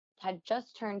had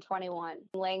just turned 21,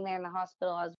 laying there in the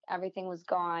hospital as everything was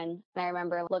gone. And I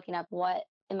remember looking up, what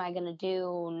am I going to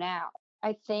do now?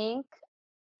 I think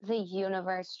the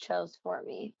universe chose for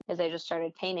me as I just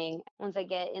started painting. Once I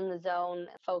get in the zone,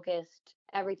 focused,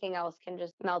 everything else can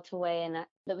just melt away. And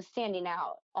that was standing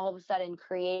out all of a sudden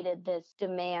created this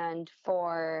demand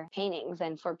for paintings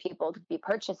and for people to be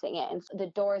purchasing it. And so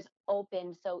the doors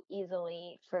opened so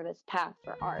easily for this path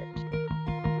for art.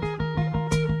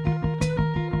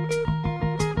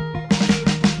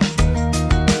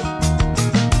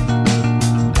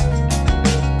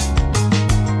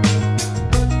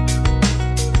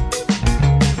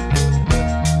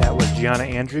 That was Gianna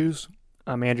Andrews.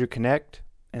 I'm Andrew Connect,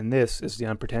 and this is the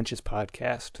Unpretentious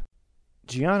Podcast.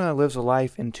 Gianna lives a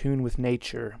life in tune with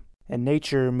nature, and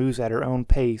nature moves at her own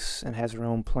pace and has her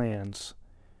own plans.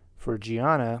 For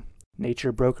Gianna,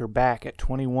 nature broke her back at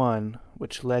 21,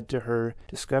 which led to her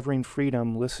discovering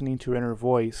freedom, listening to her inner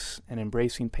voice, and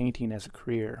embracing painting as a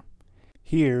career.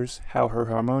 Here's how her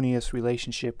harmonious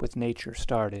relationship with nature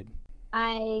started.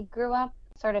 I grew up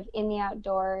sort of in the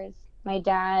outdoors. My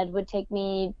dad would take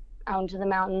me out into the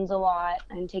mountains a lot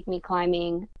and take me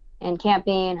climbing and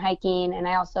camping and hiking. And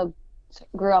I also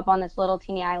grew up on this little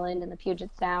teeny island in the Puget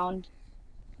Sound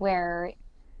where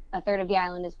a third of the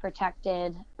island is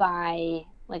protected by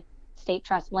like state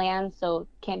trust land, so it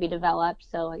can't be developed.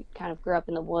 So I kind of grew up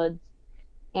in the woods.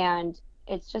 And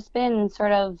it's just been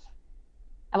sort of,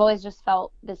 I've always just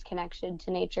felt this connection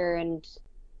to nature and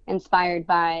inspired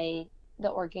by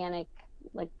the organic,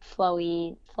 like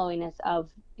flowiness of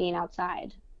being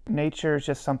outside. Nature is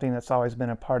just something that's always been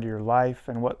a part of your life.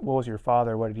 And what was your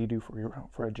father? What did he do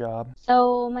for a job?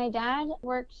 So my dad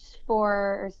worked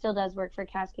for, or still does work for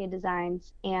Cascade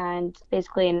Designs, and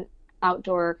basically an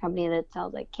outdoor company that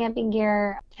sells like camping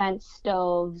gear, tents,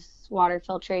 stoves, water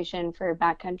filtration for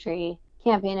backcountry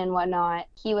camping and whatnot.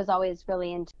 He was always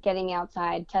really into getting me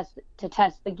outside, to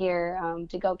test the gear,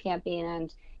 to go camping,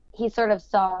 and he sort of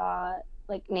saw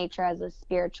like nature as a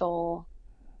spiritual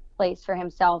place for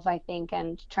himself, I think,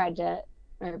 and tried to,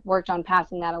 or worked on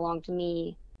passing that along to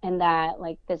me, and that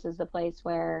like this is the place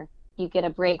where you get a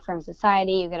break from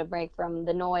society, you get a break from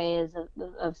the noise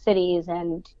of cities,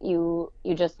 and you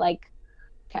just like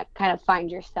kind of find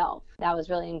yourself. That was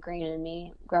really ingrained in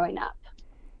me growing up.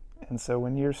 And so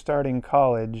when you're starting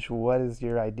college, what is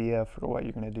your idea for what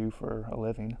you're going to do for a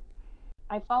living?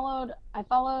 I followed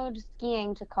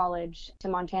skiing to college, to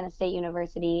Montana State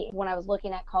University. When I was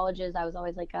looking at colleges, I was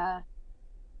always like a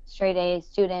straight A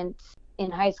student in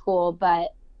high school, but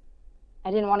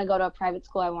I didn't want to go to a private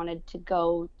school. I wanted to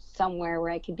go somewhere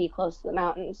where I could be close to the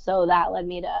mountains. So that led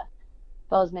me to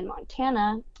Bozeman,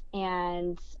 Montana,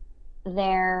 and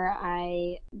there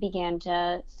I began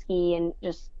to ski and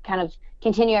just kind of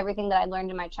continue everything that I learned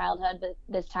in my childhood, but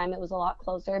this time it was a lot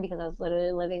closer because I was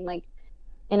literally living like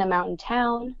in a mountain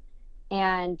town,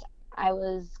 and I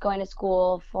was going to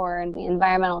school for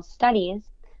environmental studies.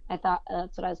 I thought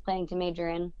that's what I was planning to major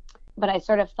in, but I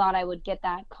sort of thought I would get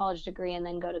that college degree and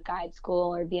then go to guide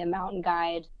school or be a mountain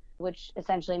guide, which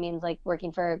essentially means like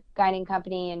working for a guiding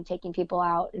company and taking people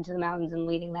out into the mountains and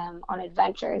leading them on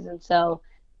adventures. And so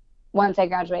once I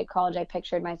graduated college, I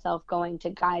pictured myself going to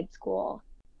guide school,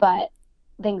 but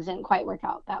things didn't quite work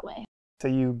out that way. So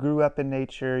you grew up in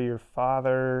nature, your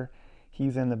father,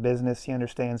 he's in the business, he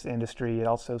understands the industry, it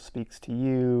also speaks to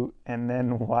you, and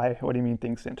then why, what do you mean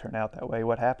things didn't turn out that way?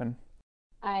 What happened?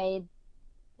 I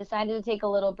decided to take a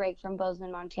little break from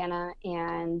Bozeman, Montana,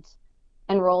 and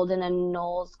enrolled in a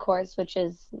NOLS course, which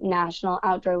is National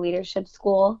Outdoor Leadership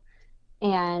School.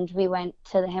 And we went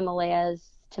to the Himalayas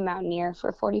to mountaineer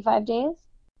for 45 days.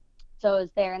 So I was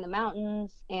there in the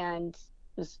mountains, and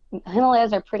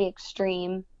Himalayas are pretty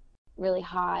extreme, really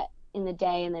hot in the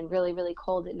day and then really, really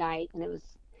cold at night. And it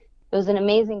was an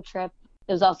amazing trip.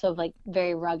 It was also like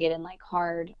very rugged and like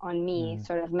hard on me,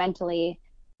 sort of mentally.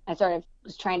 I sort of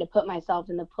was trying to put myself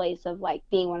in the place of like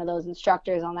being one of those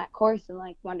instructors on that course and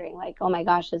like wondering like, oh my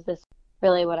gosh, is this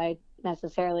really what I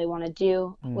necessarily want to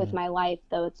do with my life?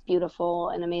 Though it's beautiful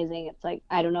and amazing, it's like,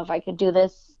 I don't know if I could do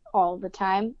this all the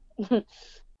time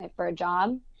for a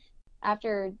job.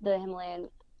 After the Himalayan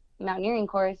mountaineering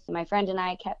course, my friend and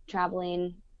I kept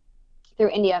traveling through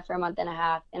India for a month and a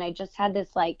half, and I just had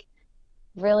this like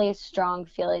really strong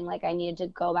feeling like I needed to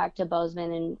go back to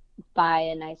Bozeman and buy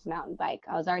a nice mountain bike.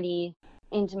 I was already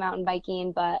into mountain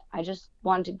biking, but I just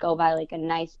wanted to go buy like a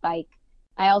nice bike.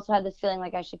 I also had this feeling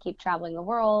like I should keep traveling the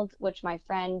world, which my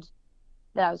friend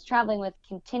that I was traveling with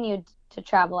continued to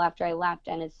travel after I left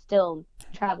and is still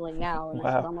traveling now. And this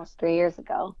was almost 3 years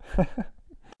ago.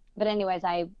 But anyways,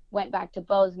 I went back to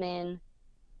Bozeman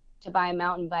to buy a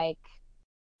mountain bike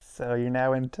So you're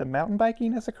now into mountain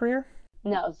biking as a career?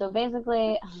 No, so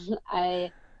basically,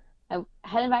 I I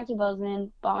headed back to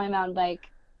Bozeman, bought my mountain bike,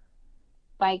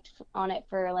 biked on it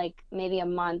for like maybe a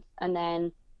month, and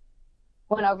then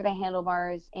went over the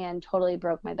handlebars and totally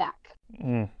broke my back.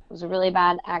 Mm. It was a really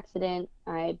bad accident.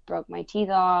 I broke my teeth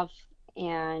off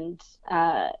and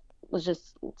was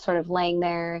just sort of laying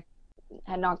there,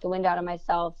 had knocked the wind out of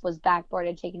myself, was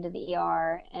backboarded, taken to the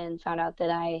ER, and found out that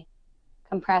I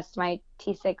compressed my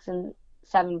T6 and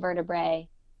 7 vertebrae.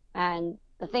 And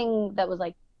the thing that was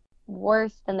like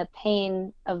worse than the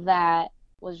pain of that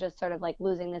was just sort of like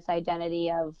losing this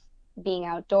identity of being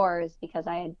outdoors because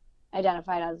I had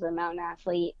identified as a mountain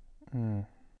athlete, Mm.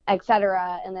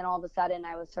 etc. And then all of a sudden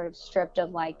I was sort of stripped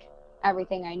of like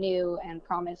everything I knew and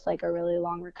promised like a really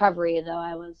long recovery, though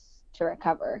I was to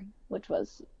recover, which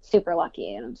was super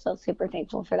lucky. And I'm still super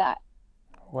thankful for that.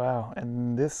 Wow.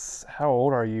 And this, how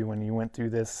old are you when you went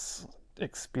through this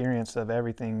experience of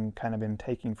everything kind of been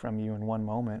taken from you in one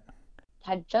moment?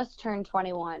 Had just turned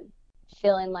 21,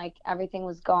 feeling like everything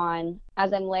was gone.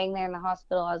 As I'm laying there in the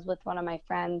hospital, I was with one of my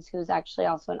friends who's actually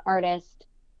also an artist.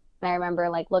 And I remember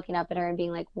like looking up at her and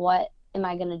being like, what am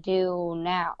I going to do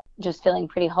now? Just feeling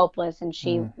pretty hopeless. And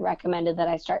she Mm. recommended that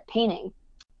I start painting.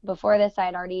 Before this, I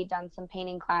had already done some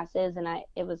painting classes, and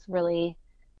it was really,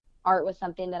 art was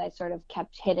something that I sort of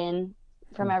kept hidden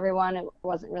from Mm. everyone. It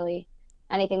wasn't really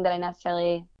anything that I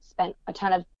necessarily spent a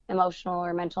ton of emotional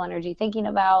or mental energy thinking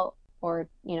about or,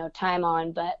 time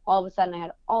on. But all of a sudden I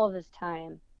had all of this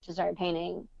time to start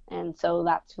painting. And so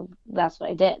that's what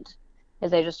I did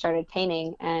is I just started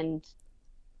painting, and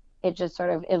it just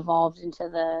sort of evolved into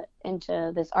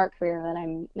this art career that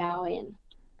I'm now in.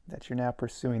 That you're now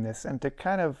pursuing this. And to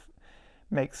kind of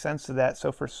make sense of that,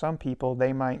 so for some people,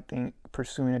 they might think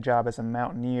pursuing a job as a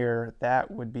mountaineer,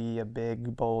 that would be a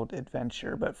big, bold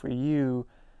adventure. But for you,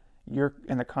 you're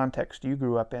in the context you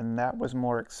grew up in, that was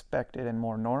more expected and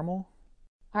more normal.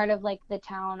 Part of like the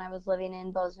town I was living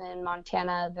in, Bozeman,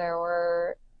 Montana, there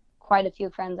were quite a few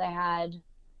friends I had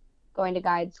going to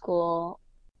guide school.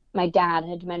 My dad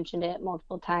had mentioned it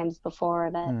multiple times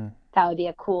before that Mm. that would be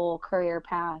a cool career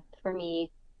path for me.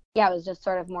 Yeah, it was just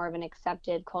sort of more of an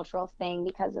accepted cultural thing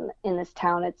because in this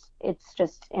town it's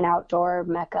just an outdoor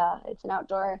mecca. It's an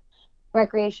outdoor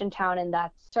recreation town, and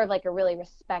that's sort of like a really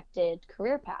respected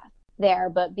career path there.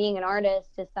 But being an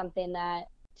artist is something that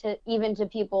to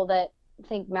people that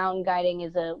think mountain guiding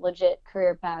is a legit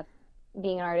career path,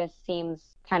 being an artist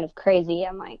seems kind of crazy.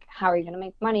 I'm like, how are you going to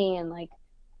make money? And like,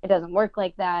 it doesn't work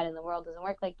like that, and the world doesn't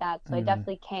work like that. So I Mm.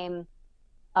 definitely came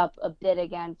up a bit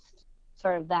against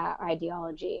sort of that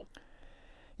ideology.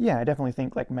 Yeah, I definitely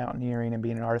think like mountaineering and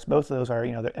being an artist, both of those are,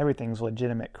 everything's a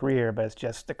legitimate career, but it's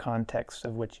just the context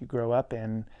of which you grow up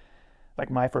in. Like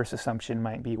my first assumption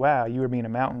might be, wow, you were being a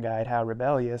mountain guide, how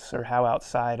rebellious or how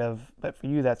outside of, but for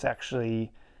you, that's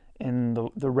actually in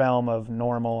the realm of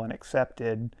normal and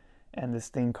accepted. And this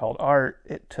thing called art,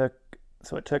 it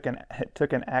took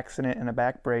an accident and a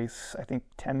back brace, I think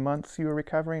 10 months you were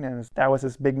recovering, and that was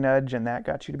this big nudge, and that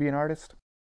got you to be an artist.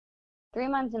 3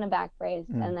 months in a back brace,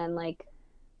 Mm. and then like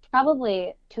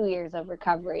probably 2 years of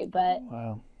recovery. But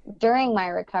Wow. during my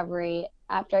recovery,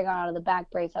 after I got out of the back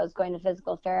brace, I was going to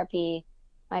physical therapy.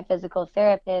 My physical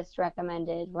therapist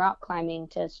recommended rock climbing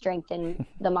to strengthen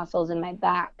the muscles in my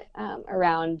back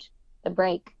around the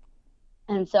break.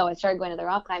 And so I started going to the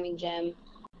rock climbing gym.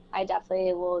 I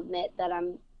definitely will admit that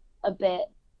I'm a bit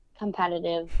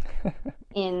competitive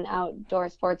in outdoor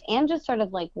sports and just sort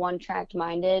of like one track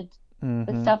minded with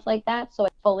Mm-hmm. stuff like that. So I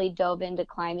fully dove into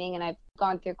climbing, and I've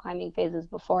gone through climbing phases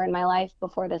before in my life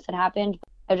before this had happened.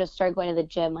 I just started going to the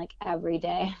gym like every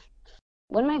day.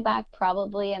 When my back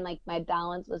probably and like my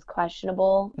balance was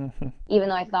questionable, Mm-hmm. even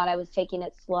though I thought I was taking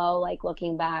it slow, like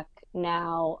looking back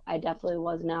now, I definitely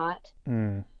was not.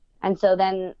 Mm. And so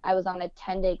then I was on a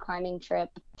 10-day climbing trip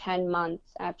 10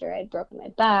 months after I'd broken my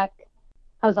back.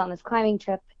 I was on this climbing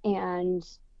trip, and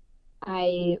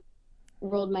I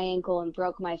rolled my ankle and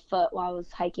broke my foot while I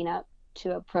was hiking up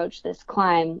to approach this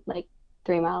climb, like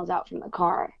 3 miles out from the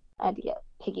car. I had to get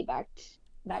piggybacked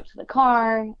back to the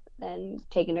car, then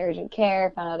taken to urgent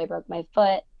care, found out I broke my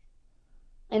foot.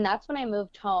 And that's when I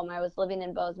moved home. I was living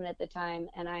in Bozeman at the time,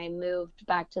 and I moved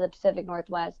back to the Pacific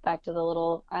Northwest, back to the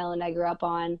little island I grew up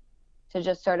on, to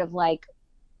just sort of like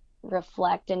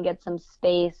reflect and get some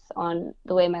space on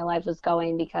the way my life was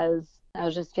going because I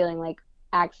was just feeling like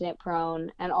accident prone.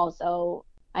 And also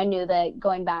I knew that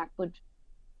going back would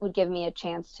give me a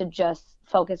chance to just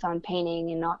focus on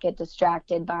painting and not get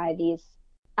distracted by these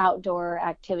outdoor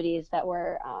activities that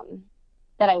were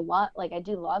that I want. Like I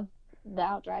do love the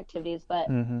outdoor activities, but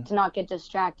Mm-hmm. to not get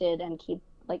distracted and keep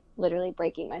like literally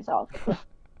breaking myself.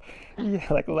 Yeah,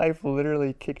 like life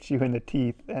literally kicked you in the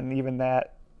teeth, and even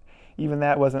that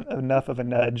wasn't enough of a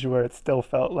nudge where it still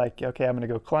felt like, okay, I'm going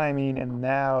to go climbing. And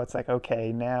now it's like,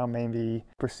 okay, now maybe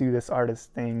pursue this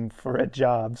artist thing for a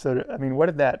job. So, I mean,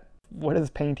 what does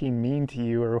painting mean to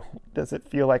you? Or does it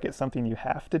feel like it's something you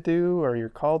have to do or you're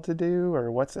called to do? Or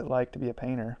what's it like to be a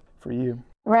painter for you?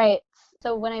 Right.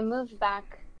 So when I moved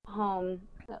back home,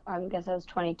 I guess I was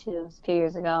 22, it was a few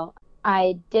years ago,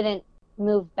 I didn't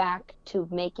move back to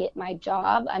make it my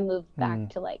job. I moved back Mm,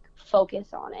 to like focus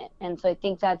on it. And so I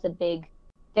think that's a big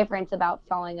difference about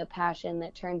following a passion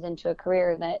that turns into a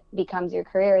career that becomes your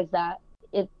career, is that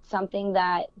it's something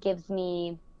that gives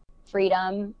me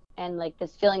freedom and like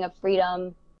this feeling of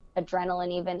freedom,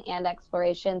 adrenaline even, and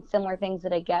exploration, similar things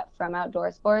that I get from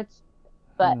outdoor sports,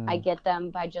 but I mm, get them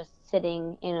by just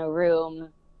sitting in a room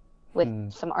with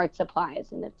mm, some art supplies,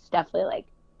 and it's definitely like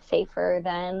safer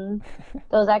than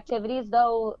those activities,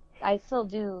 though I still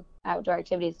do outdoor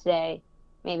activities today,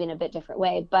 maybe in a bit different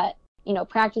way. But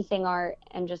practicing art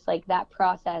and just like that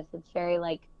process, it's very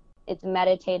like, it's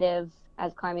meditative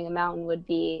as climbing a mountain would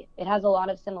be. It has a lot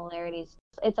of similarities.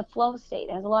 It's a flow state.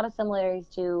 It has a lot of similarities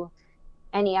to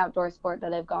any outdoor sport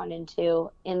that I've gone into,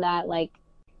 in that like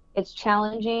it's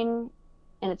challenging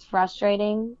and it's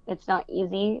frustrating. It's not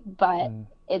easy, but mm.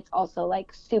 it's also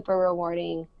like super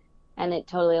rewarding, and it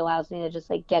totally allows me to just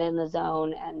like get in the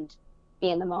zone and be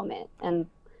in the moment. And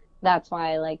that's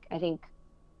why like I think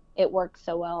it works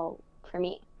so well for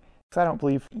me. 'Cause I don't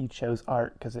believe you chose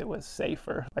art because it was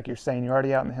safer. Like you're saying, you're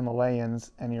already out in the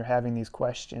Himalayas and you're having these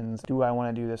questions. Do I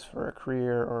want to do this for a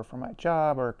career or for my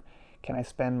job, or can I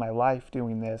spend my life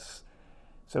doing this?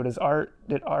 So does art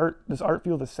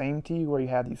feel the same to you, where you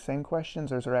have these same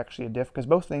questions, or is there actually a difference? Because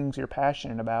both things you're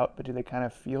passionate about, but do they kind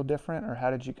of feel different, or how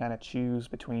did you kind of choose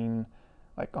between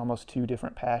like almost two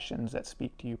different passions that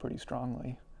speak to you pretty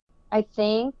strongly? I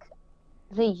think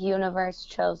the universe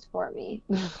chose for me.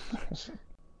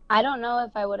 I don't know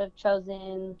if I would have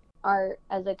chosen art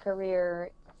as a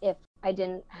career if I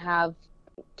didn't have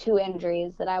two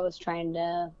injuries that I was trying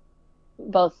to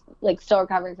both like still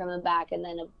recovering from the back, and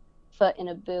then a foot in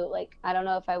a boot. Like I don't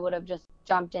know if I would have just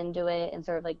jumped into it and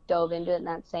sort of like dove into it in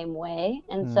that same way.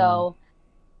 And Mm, so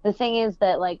the thing is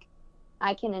that like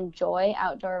I can enjoy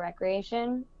outdoor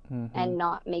recreation mm-hmm, and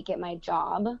not make it my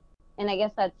job. And I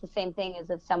guess that's the same thing as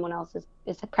if someone else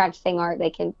is practicing art, they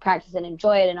can practice and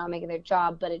enjoy it and not make it their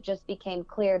job. But it just became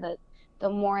clear that the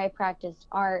more I practiced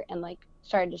art and like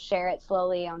started to share it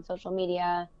slowly on social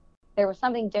media, there was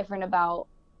something different about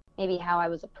maybe how I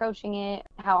was approaching it,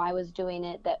 how I was doing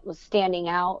it, mm-hmm. that was standing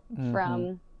out,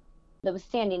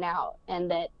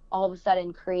 and that all of a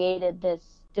sudden created this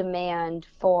demand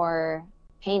for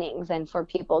paintings and for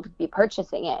people to be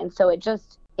purchasing it. And so it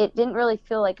didn't really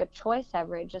feel like a choice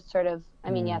ever. It just sort of,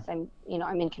 I mean, Mm. yes,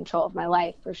 I'm in control of my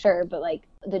life for sure, but like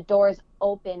the doors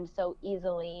opened so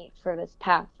easily for this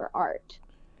path for art,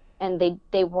 and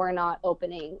they were not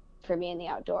opening for me in the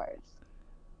outdoors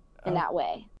in Oh, that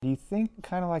way. do you think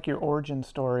kind of like your origin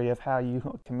story of how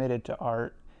you committed to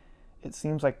art? It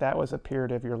seems like that was a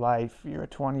period of your life. You're a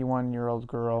 21-year-old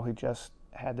girl who just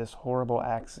had this horrible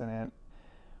accident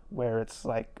where it's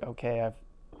like, okay,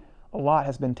 a lot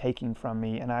has been taken from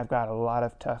me and I've got a lot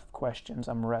of tough questions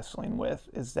I'm wrestling with.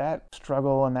 Is that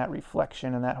struggle and that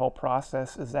reflection and that whole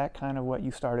process, is that kind of what you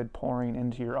started pouring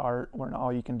into your art when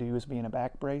all you can do is be in a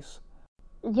back brace?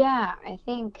 Yeah, I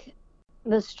think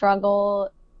the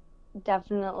struggle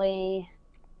definitely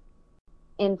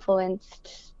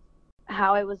influenced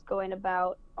how I was going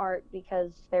about art,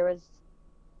 because there was,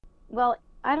 well,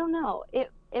 I don't know. It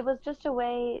was just a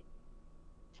way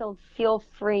to feel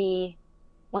free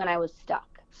when I was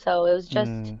stuck. So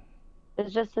Mm, it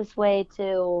was just this way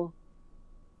to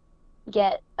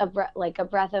get like a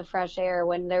breath of fresh air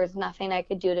when there was nothing I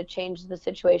could do to change the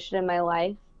situation in my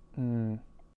life. mm,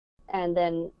 And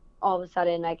then all of a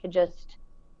sudden I could just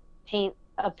paint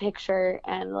a picture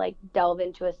and like delve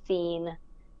into a scene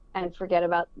and forget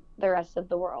about the rest of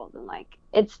the world. And like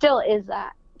it still is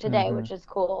that today, mm-hmm. which is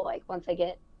cool. Like once I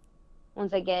get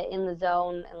in the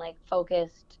zone and like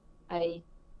focused, I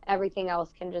everything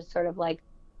else can just sort of like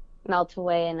melt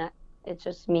away, and it's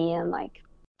just me, and like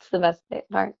it's the best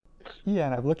part. Yeah,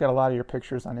 and I've looked at a lot of your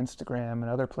pictures on Instagram and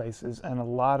other places, and a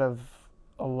lot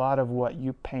of what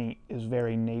you paint is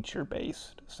very nature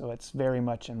based. So it's very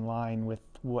much in line with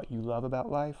what you love about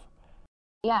life.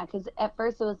 Yeah, because at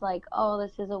first it was like, oh,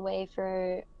 this is a way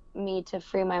for me to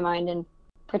free my mind and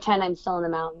pretend I'm still in the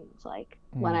mountains, like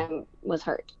when Mm, I was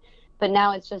hurt. But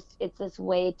now it's this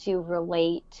way to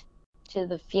relate to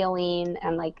the feeling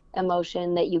and like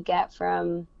emotion that you get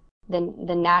from the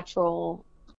natural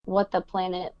what the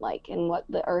planet like and what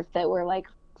the earth that we're like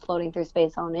floating through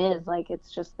space on is. Like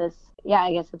it's just this, yeah,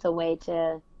 I guess it's a way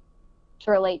to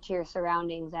relate to your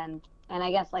surroundings. And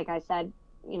I guess like I said,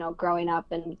 growing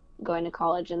up and going to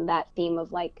college, and that theme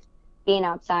of like being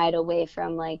outside away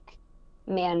from like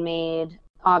man-made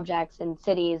objects and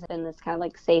cities and this kind of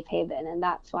like safe haven, and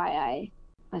that's why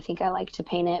I think I like to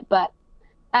paint it. But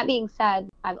that being said,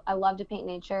 I love to paint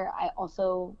nature. I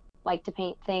also like to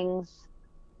paint things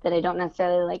that I don't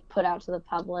necessarily like put out to the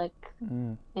public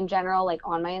in general, like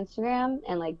on my Instagram,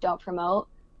 and like don't promote.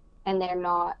 And they're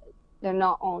not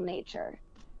all nature.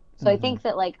 So I think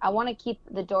that like I want to keep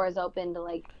the doors open to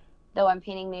like, though I'm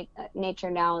painting nature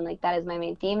now and like that is my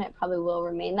main theme, and it probably will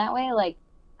remain that way. Like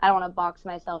I don't want to box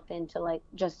myself into like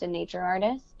just a nature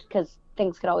artist, because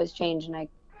things could always change and I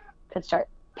could start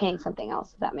painting something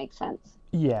else, if that makes sense.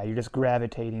 Yeah, you're just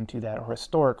gravitating to that, or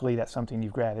historically, that's something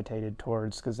you've gravitated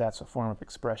towards because that's a form of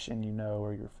expression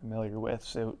or you're familiar with.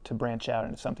 So to branch out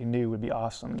into something new would be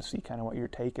awesome to see kind of what your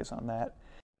take is on that.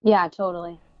 Yeah,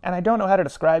 totally. And I don't know how to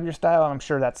describe your style. I'm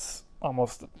sure that's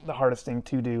almost the hardest thing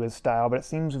to do is style, but it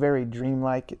seems very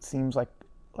dreamlike. It seems like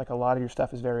a lot of your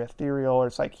stuff is very ethereal, or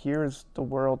it's like here's the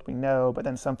world we know, but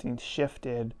then something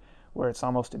shifted where it's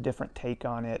almost a different take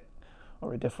on it,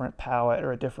 or a different palette,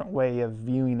 or a different way of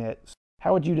viewing it.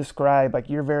 How would you describe, like,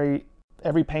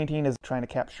 every painting is trying to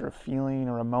capture a feeling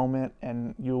or a moment,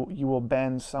 and you will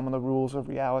bend some of the rules of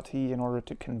reality in order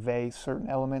to convey certain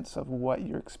elements of what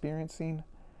you're experiencing?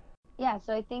 Yeah,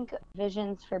 so I think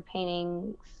visions for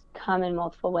paintings come in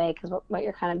multiple ways, because what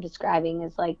you're kind of describing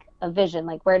is like a vision.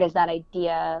 Like where does that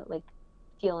idea, like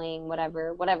feeling,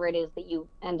 whatever it is that you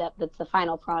end up, that's the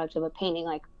final product of a painting,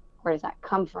 like where does that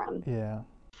come from? Yeah.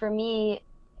 For me,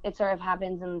 it sort of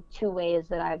happens in two ways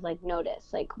that I've like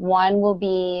noticed. Like one will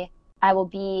be I will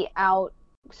be out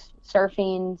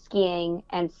surfing, skiing,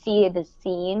 and see the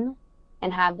scene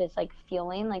and have this like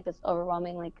feeling, like this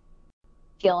overwhelming like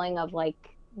feeling of like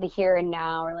the here and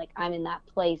now, or like I'm in that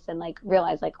place, and like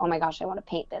realize like, oh my gosh, I want to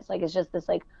paint this. Like it's just this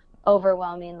like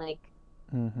overwhelming, like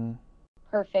Mm-hmm.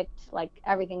 perfect, like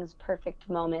everything's perfect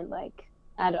moment. Like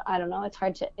I don't know,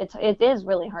 it is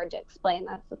really hard to explain.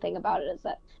 That's the thing about it, is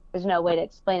that there's no way to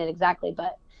explain it exactly,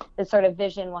 but this sort of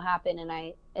vision will happen, and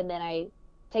then I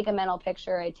take a mental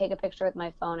picture, I take a picture with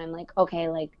my phone, I'm like, okay,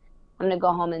 like I'm gonna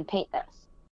go home and paint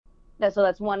this. So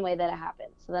that's one way that it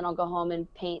happens. So then I'll go home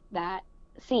and paint that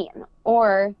scene,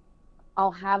 or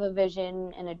I'll have a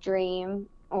vision and a dream,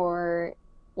 or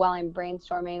while I'm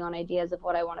brainstorming on ideas of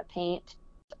what I want to paint,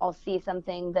 I'll see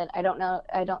something that I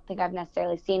don't think I've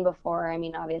necessarily seen before. I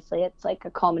mean, obviously, it's like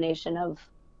a culmination of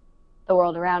the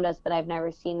world around us, but I've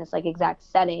never seen this like exact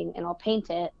setting, and I'll paint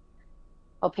it.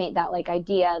 I'll paint that like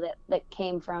idea that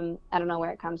came from, I don't know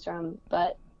where it comes from,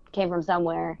 but came from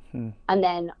somewhere. Hmm. And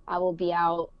then I will be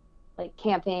out like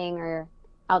camping or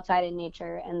outside in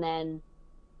nature, and then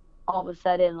all of a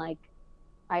sudden like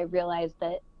I realize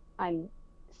that I'm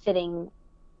sitting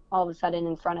all of a sudden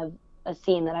in front of a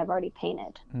scene that I've already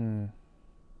painted. Hmm.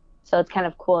 So it's kind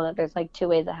of cool that there's like two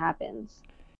ways it happens.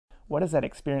 What is that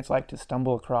experience like to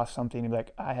stumble across something and be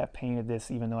like, I have painted this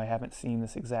even though I haven't seen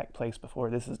this exact place before?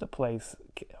 This is the place.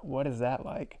 What is that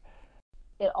like?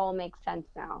 It all makes sense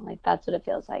now. Like that's what it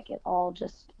feels like. It all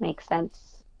just makes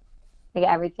sense. Like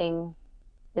everything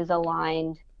is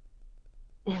aligned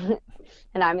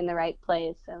and I'm in the right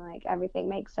place, and like everything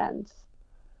makes sense.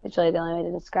 It's really the only way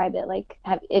to describe it. Like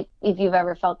if you've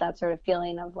ever felt that sort of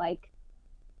feeling of like,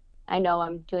 I know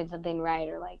I'm doing something right,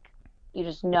 or like you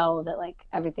just know that like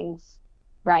everything's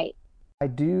right. I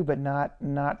do, but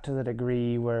not to the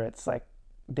degree where it's like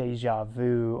deja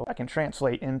vu. I can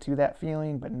translate into that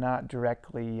feeling, but not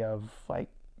directly of like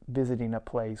visiting a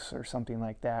place or something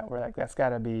like that. Where like that's got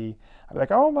to be, I'm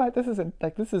like, oh my, this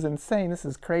is insane, this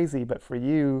is crazy. But for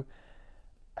you,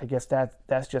 I guess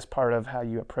that's just part of how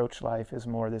you approach life, is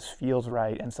more this feels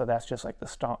right, and so that's just like the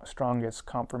strongest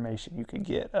confirmation you could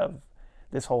get of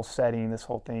this whole setting, this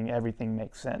whole thing, everything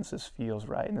makes sense. This feels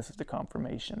right, and this is the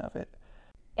confirmation of it.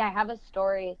 Yeah, I have a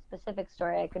specific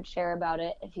story I could share about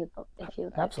it if you'd like to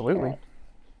hear Absolutely. it.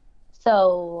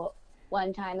 So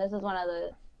one time, this is one of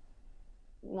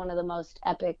the most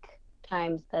epic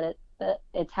times that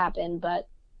it's happened, but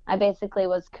I basically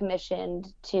was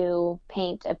commissioned to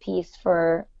paint a piece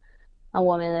for a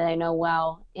woman that I know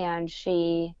well, and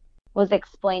she was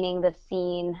explaining the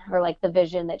scene, or like the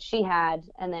vision that she had,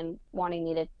 and then wanting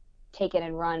me to take it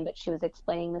and run. But she was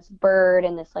explaining this bird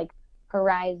and this like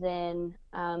horizon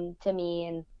to me,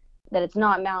 and that it's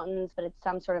not mountains, but it's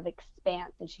some sort of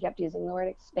expanse. And she kept using the word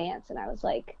expanse, and I was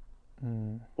like,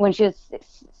 Mm. When she was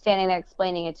standing there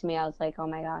explaining it to me, I was like, oh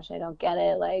my gosh, I don't get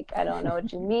it. Like, I don't know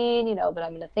what you mean, but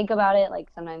I'm going to think about it. Like,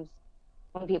 sometimes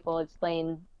when people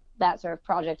explain that sort of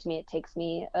project to me, it takes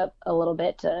me a little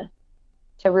bit to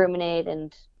ruminate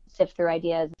and sift through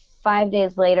ideas. 5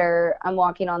 days later, I'm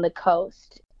walking on the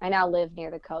coast. I now live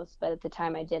near the coast, but at the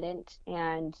time I didn't.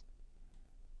 And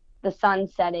the sun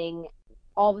setting,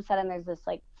 all of a sudden there's this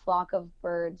like flock of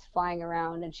birds flying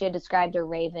around. And she had described a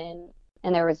raven,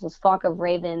 and there was this flock of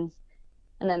ravens.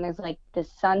 And then there's like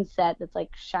this sunset that's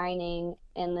like shining,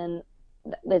 and then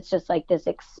it's just like this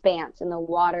expanse, and the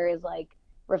water is like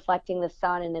reflecting the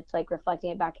sun, and it's like reflecting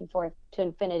it back and forth to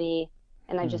infinity.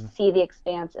 And I Mm. just see the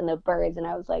expanse and the birds, and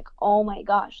I was like, oh my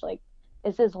gosh, like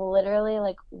this is literally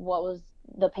like what was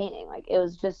the painting. Like it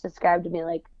was just described to me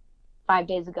like 5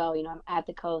 days ago. I'm at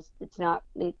the coast. It's not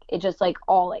like it just like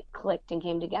all like clicked and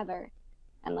came together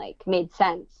and like made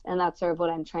sense. And that's sort of what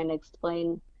I'm trying to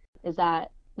explain, is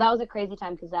that that was a crazy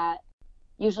time, because that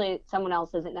usually someone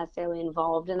else isn't necessarily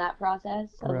involved in that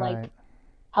process of like Right.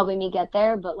 helping me get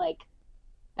there, but like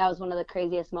that was one of the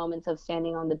craziest moments of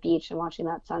standing on the beach and watching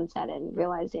that sunset and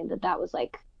realizing that that was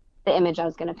like the image I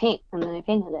was going to paint, and then I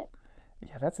painted it.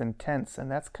 Yeah, that's intense.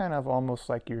 And that's kind of almost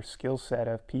like your skill set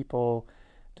of people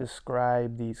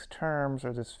describe these terms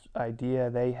or this idea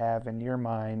they have in your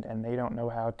mind, and they don't know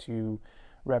how to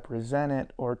represent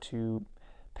it or to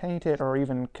paint it or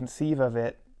even conceive of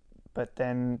it. But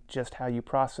then just how you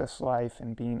process life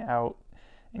and being out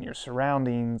in your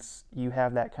surroundings, you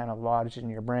have that kind of lodged in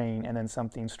your brain, and then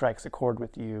something strikes a chord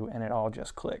with you, and it all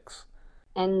just clicks.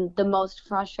 And the most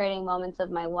frustrating moments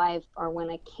of my life are when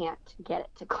I can't get it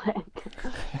to click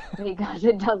because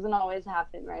it doesn't always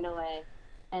happen right away.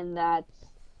 And that's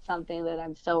something that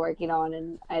I'm still working on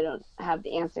and I don't have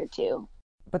the answer to.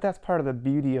 But that's part of the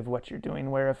beauty of what you're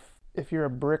doing. Where if you're a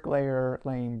bricklayer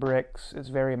laying bricks, it's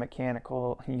very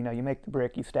mechanical. You make the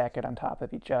brick, you stack it on top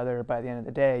of each other. By the end of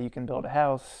the day, you can build a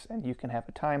house and you can have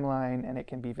a timeline, and it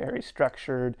can be very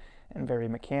structured and very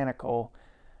mechanical.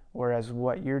 Whereas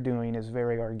what you're doing is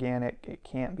very organic. It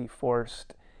can't be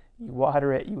forced. You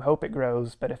water it, you hope it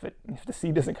grows, but if the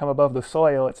seed doesn't come above the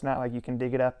soil, it's not like you can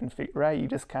dig it up and figure right. You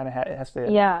just kind of it has to,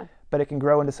 Yeah, but it can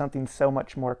grow into something so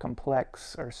much more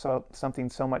complex, or something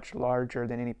so much larger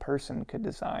than any person could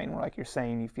design. Where, like you're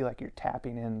saying, you feel like you're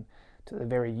tapping in to the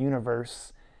very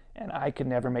universe, and I could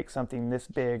never make something this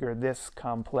big or this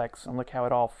complex. And look how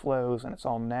it all flows, and it's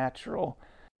all natural.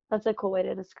 that's a cool way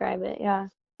to describe it. Yeah.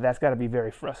 That's got to be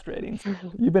very frustrating.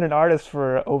 You've been an artist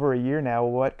for over a year now.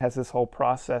 What has this whole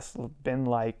process been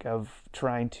like of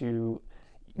trying to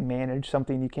manage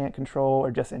something you can't control or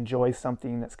just enjoy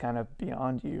something that's kind of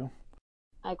beyond you?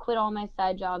 I quit all my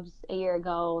side jobs a year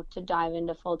ago to dive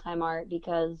into full time art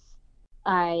because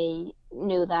I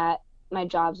knew that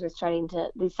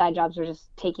these side jobs were just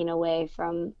taking away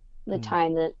from the Hmm.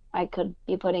 time that I could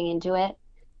be putting into it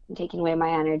and taking away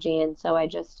my energy. And so I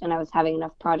was having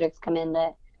enough projects come in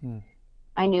that Hmm.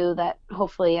 I knew that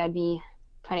hopefully I'd be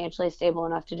financially stable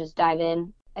enough to just dive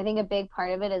in. I think a big part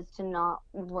of it is to not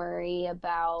worry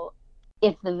about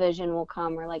if the vision will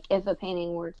come, or like if a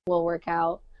painting will work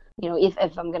out,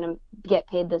 if I'm going to get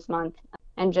paid this month,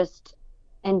 and just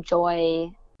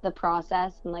enjoy the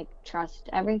process and like trust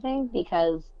everything,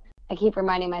 because I keep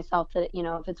reminding myself that,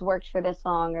 if it's worked for this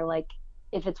long, or like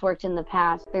if it's worked in the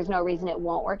past, there's no reason it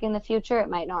won't work in the future.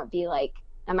 It might not be like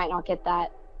I might not get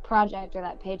that project or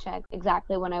that paycheck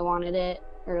exactly when I wanted it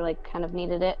or like kind of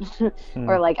needed it. Hmm.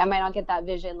 Or like I might not get that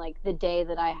vision like the day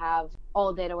that I have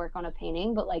all day to work on a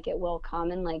painting, but like it will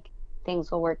come and like things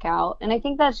will work out. And I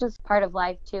think that's just part of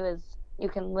life too, is you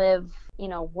can live,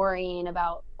 worrying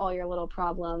about all your little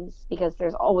problems, because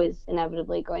there's always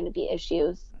inevitably going to be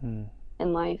issues Hmm.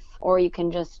 in life. Or you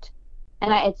can just,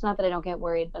 it's not that I don't get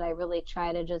worried, but I really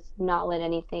try to just not let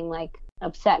anything like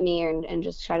upset me, and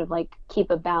just try to like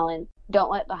keep a balance.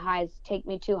 Don't let the highs take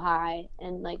me too high,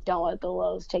 and like don't let the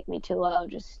lows take me too low.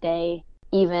 Just stay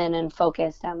even and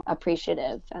focused. I'm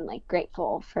appreciative and like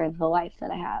grateful for the life that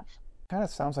I have. Kind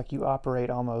of sounds like you operate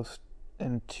almost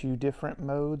in two different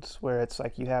modes, where it's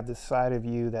like you have this side of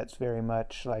you that's very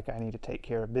much like, I need to take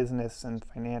care of business and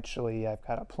financially I've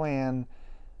got a plan.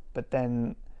 But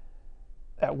then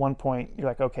at one point you're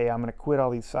like, okay, I'm going to quit all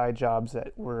these side jobs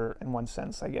that were, in one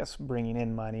sense, I guess, bringing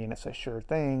in money and it's a sure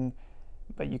thing.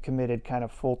 But you committed kind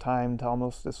of full time to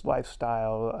almost this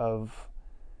lifestyle of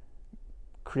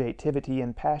creativity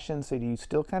and passion. So do you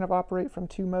still kind of operate from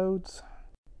two modes?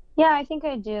 Yeah, I think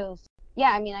I do.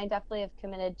 Yeah, I mean, I definitely have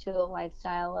committed to a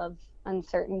lifestyle of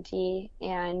uncertainty.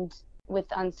 And with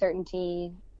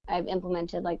uncertainty, I've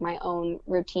implemented like my own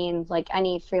routines, like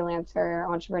any freelancer,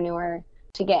 entrepreneur.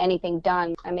 to get anything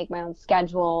done. I make my own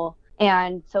schedule.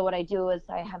 And so what I do is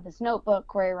I have this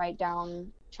notebook where I write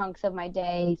down chunks of my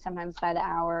day, sometimes by the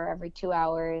hour, every 2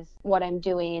 hours, what I'm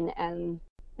doing. And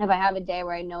if I have a day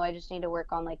where I know I just need to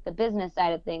work on like the business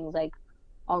side of things, like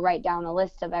I'll write down a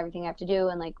list of everything I have to do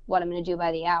and like what I'm going to do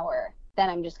by the hour. Then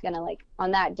I'm just going to like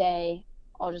on that day,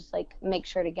 I'll just like make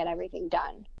sure to get everything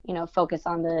done, focus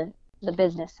on the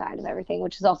business side of everything,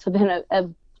 which has also been a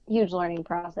huge learning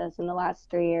process in the last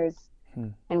 3 years.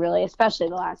 And really, especially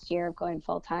the last year of going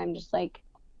full time, just like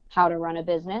how to run a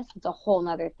business. It's a whole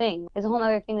nother thing. It's a whole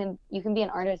nother thing that you can be an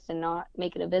artist and not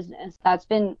make it a business. It's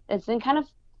been kind of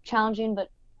challenging, but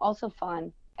also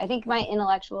fun. I think my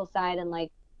intellectual side and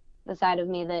like the side of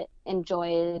me that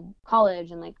enjoyed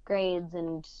college and like grades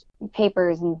and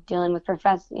papers and dealing with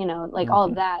professors, like all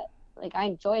of that, like I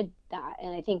enjoyed that.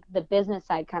 And I think the business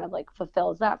side kind of like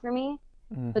fulfills that for me.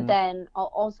 But then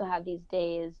I'll also have these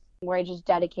days where I just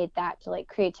dedicate that to like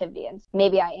creativity, and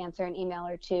maybe I answer an email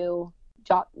or two,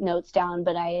 jot notes down,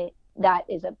 but that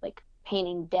is a like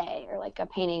painting day or like a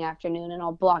painting afternoon, and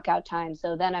I'll block out time.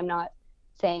 So then I'm not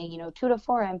saying 2 to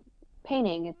 4 I'm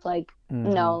painting. It's like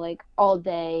no, like all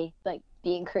day, like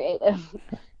being creative.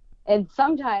 And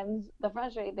sometimes the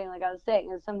frustrating thing, like I was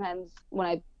saying, is sometimes when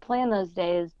I plan those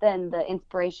days, then the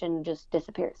inspiration just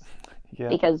disappears. Yeah.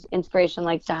 Because inspiration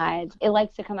likes to hide. It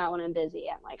likes to come out when I'm busy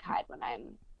and like hide when I'm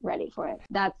ready for it.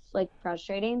 That's like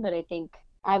frustrating, but I think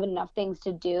I have enough things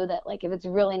to do that like if it's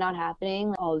really not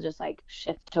happening, I'll just like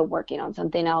shift to working on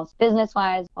something else. Business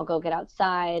wise, I'll go get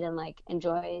outside and like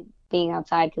enjoy being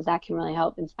outside because that can really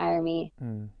help inspire me.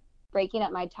 Breaking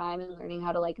up my time and learning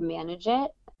how to like manage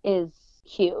it is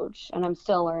huge, and I'm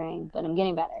still learning, but I'm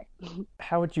getting better.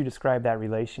 How would you describe that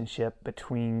relationship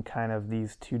between kind of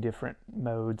these two different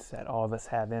modes that all of us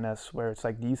have in us, where it's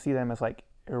like, do you see them as like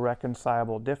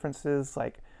irreconcilable differences?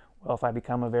 Like, well, if I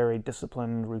become a very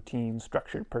disciplined, routine,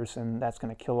 structured person, that's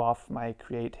going to kill off my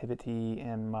creativity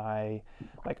and my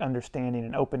like understanding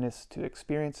and openness to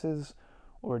experiences?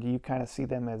 Or do you kind of see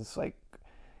them as like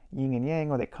yin and yang,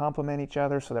 or they complement each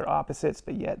other, so they're opposites,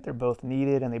 but yet they're both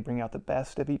needed and they bring out the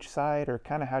best of each side? Or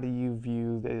kind of how do you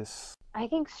view this? I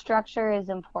think structure is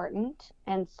important,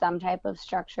 and some type of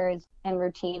structure and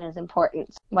routine is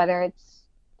important, whether it's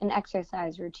an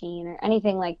exercise routine or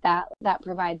anything like that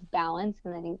provides balance.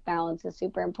 And I think balance is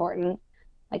super important,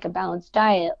 like a balanced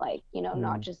diet, like,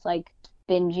 not just like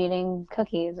binge eating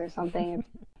cookies or something.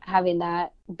 Having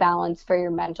that balance for your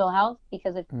mental health,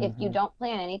 because if you don't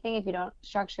plan anything, if you don't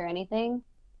structure anything,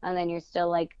 and then you're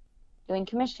still like doing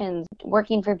commissions,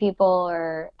 working for people,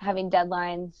 or having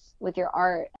deadlines with your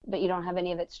art, but you don't have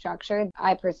any of it structured,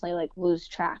 I personally like lose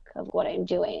track of what I'm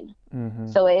doing.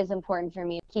 So it is important for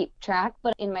me to keep track,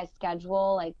 but in my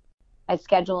schedule, like I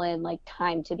schedule in like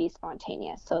time to be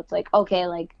spontaneous. So it's like, okay,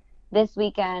 like this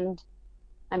weekend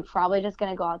I'm probably just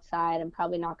going to go outside. I'm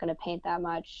probably not going to paint that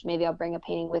much. Maybe I'll bring a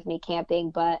painting with me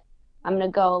camping, but I'm going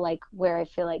to go like where I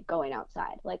feel like going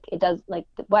outside. Like it does, like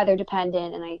the weather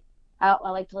dependent. And I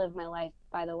like to live my life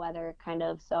by the weather kind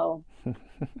of. So if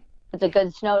it's a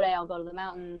good snow day, I'll go to the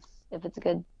mountains. If it's a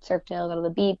good surf day, I'll go to the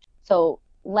beach. So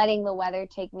letting the weather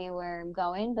take me where I'm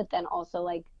going, but then also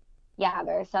like, yeah,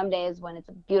 there are some days when it's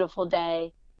a beautiful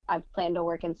day. I've planned to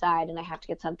work inside and I have to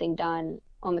get something done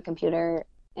on the computer,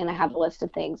 and I have a list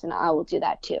of things, and I will do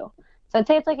that too. So I'd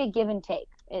say it's like a give and take.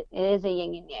 It is a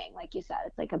yin and yang, like you said.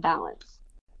 It's like a balance.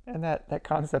 And that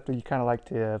concept that you kind of like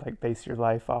to like base your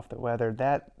life off the weather,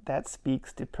 that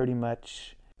speaks to pretty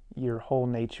much your whole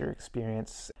nature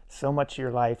experience. So much of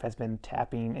your life has been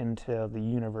tapping into the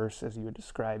universe, as you would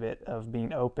describe it, of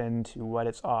being open to what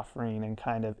it's offering and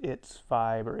kind of its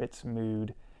vibe or its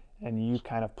mood, and you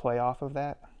kind of play off of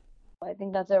that. I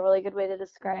think that's a really good way to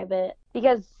describe it,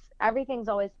 because everything's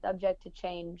always subject to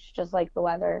change, just like the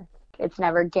weather. It's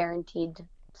never guaranteed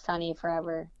sunny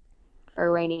forever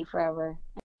or rainy forever.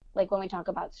 Like when we talk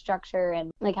about structure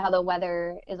and like how the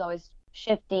weather is always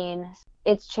shifting,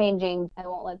 it's changing. I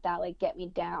won't let that like get me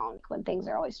down when things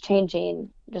are always changing,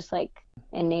 just like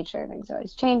in nature, things are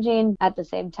always changing. At the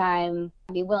same time,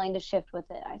 be willing to shift with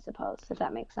it, I suppose, if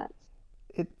that makes sense.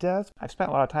 It does. I've spent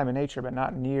a lot of time in nature, but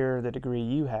not near the degree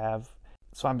you have.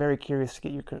 So I'm very curious to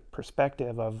get your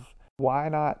perspective of why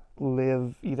not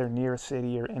live either near a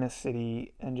city or in a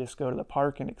city and just go to the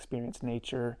park and experience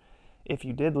nature. If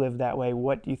you did live that way,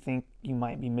 what do you think you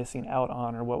might be missing out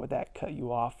on, or what would that cut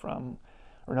you off from?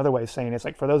 Or another way of saying it's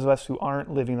like, for those of us who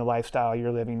aren't living the lifestyle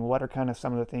you're living, what are kind of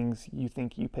some of the things you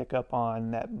think you pick up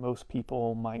on that most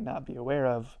people might not be aware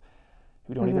of,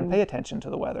 who don't even pay attention to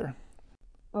the weather?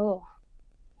 Oh,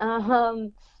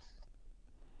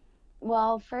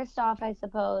 well, first off, I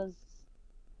suppose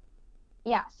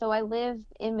Yeah, so I live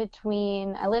in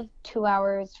between, I live 2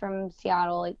 hours from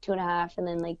Seattle, like 2.5, and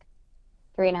then like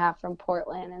 3.5 from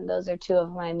Portland. And those are two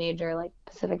of my major like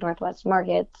Pacific Northwest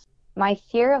markets. My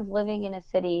fear of living in a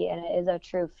city, and it is a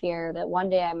true fear that one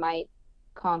day I might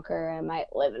conquer, I might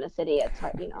live in a city. It's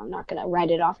hard, I'm not going to write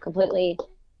it off completely,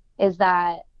 is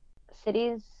that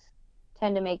cities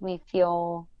tend to make me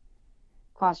feel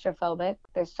claustrophobic.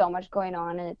 There's so much going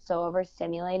on and it's so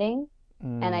overstimulating.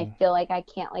 And I Mm, feel like I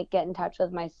can't like get in touch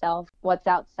with myself, what's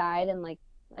outside. And like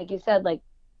you said, like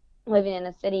living in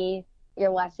a city,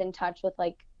 you're less in touch with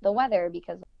like the weather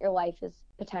because your life is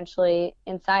potentially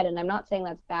inside. And I'm not saying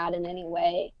that's bad in any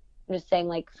way. I'm just saying,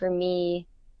 like, for me,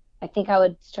 I think I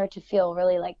would start to feel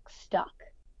really like stuck,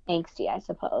 angsty, I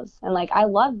suppose. And like, I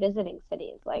love visiting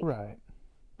cities, like, right.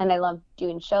 and I love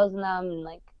doing shows in them and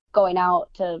like going out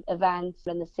to events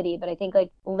in the city. But I think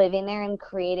like living there and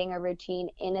creating a routine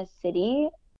in a city,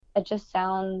 it just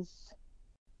sounds,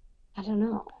 I don't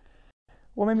know.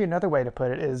 Well, maybe another way to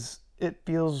put it is it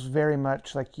feels very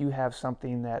much like you have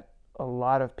something that a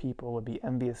lot of people would be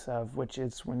envious of, which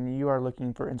is when you are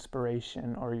looking for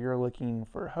inspiration or you're looking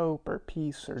for hope or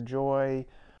peace or joy,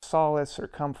 solace or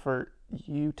comfort,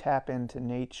 you tap into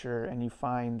nature and you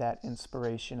find that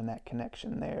inspiration and that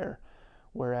connection there.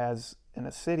 Whereas in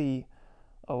a city,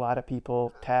 a lot of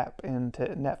people tap into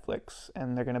Netflix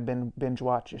and they're going to binge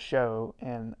watch a show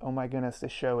and oh my goodness,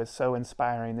 this show is so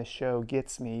inspiring. This show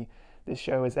gets me. This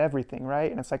show is everything,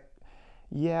 right? And it's like,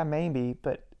 yeah, maybe,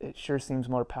 but it sure seems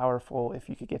more powerful if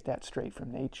you could get that straight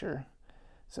from nature.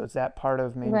 So is that part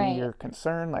of maybe Right. your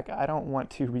concern? Like, I don't want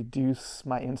to reduce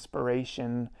my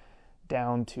inspiration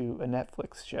down to a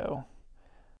Netflix show.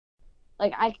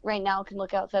 Like I right now can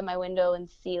look outside my window and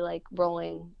see like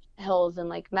rolling hills and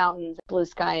like mountains, blue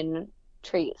sky and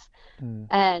trees. Mm.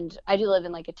 And I do live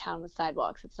in like a town with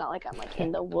sidewalks. It's not like I'm like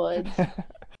in the woods.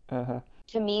 Uh-huh.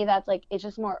 To me, that's like it's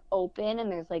just more open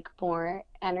and there's like more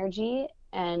energy.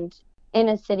 And in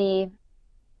a city,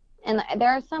 and there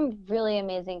are some really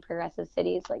amazing progressive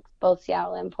cities like both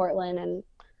Seattle and Portland, and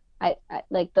I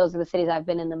like those are the cities I've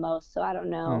been in the most, so I don't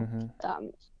know Mm-hmm.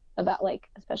 um about like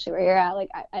especially where you're at, like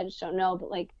I just don't know. But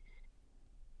like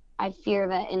I fear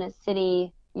that in a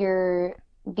city you're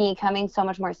becoming so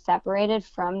much more separated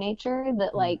from nature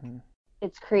that like Mm-hmm.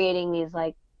 it's creating these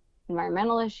like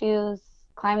environmental issues,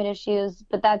 climate issues.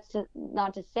 But that's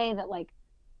not to say that like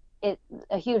it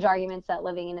a huge argument that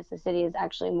living in a city is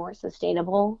actually more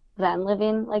sustainable than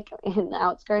living like in the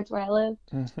outskirts where I live.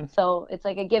 Mm-hmm. So it's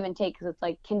like a give and take because it's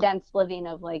like condensed living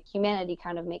of like humanity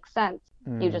kind of makes sense.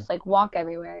 You Mm. just like walk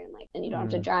everywhere and like and you don't have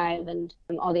to Mm. drive and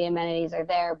all the amenities are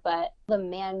there. But the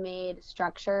man-made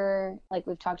structure, like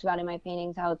we've talked about in my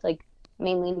paintings, how it's like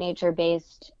mainly nature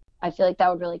based. I feel like that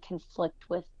would really conflict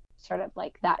with sort of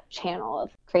like that channel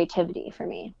of creativity for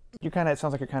me. You kind of, it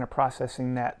sounds like you're kind of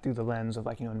processing that through the lens of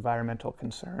like, environmental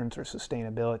concerns or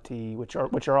sustainability, which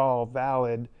are all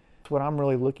valid. What I'm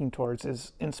really looking towards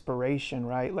is inspiration,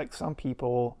 right? Like some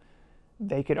people,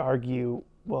 they could argue,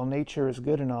 well, nature is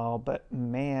good and all, but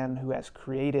man who has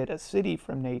created a city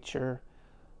from nature,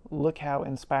 look how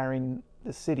inspiring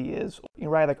the city is.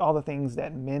 Right? Like all the things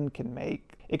that men can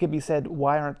make. It could be said,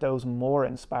 why aren't those more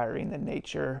inspiring than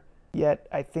nature? Yet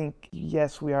I think,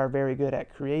 yes, we are very good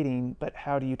at creating, but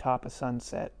how do you top a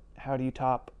sunset? How do you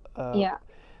top, Yeah.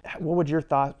 what would your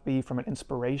thoughts be from an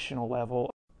inspirational level?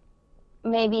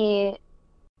 Maybe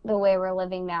the way we're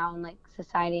living now and like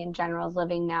society in general is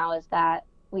living now is that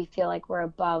we feel like we're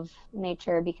above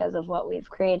nature because of what we've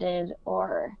created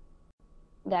or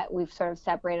that we've sort of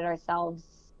separated ourselves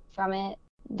from it.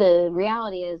 The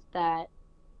reality is that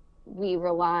we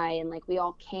rely and like we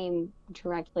all came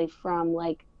directly from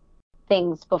like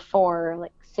things before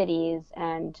like cities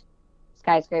and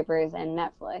skyscrapers and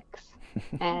Netflix.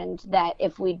 And that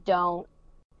if we don't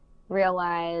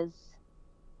realize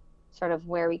sort of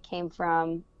where we came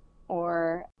from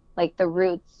or like the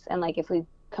roots and like if we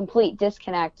complete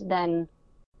disconnect then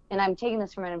and I'm taking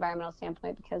this from an environmental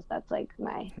standpoint because that's like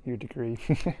my Your degree.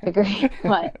 degree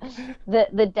but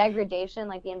the degradation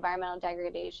like the environmental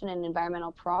degradation and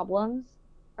environmental problems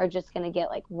are just going to get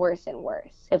like worse and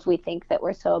worse if we think that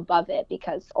we're so above it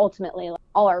because ultimately like,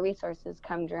 all our resources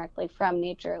come directly from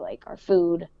nature like our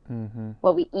food, Mm-hmm.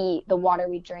 what we eat, the water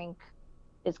we drink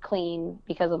is clean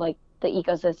because of like the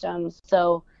ecosystems.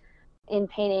 So in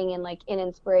painting and like in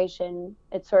inspiration,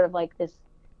 it's sort of like this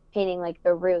painting like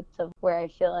the roots of where I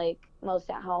feel like most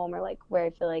at home or like where I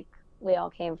feel like we all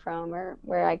came from or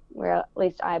where at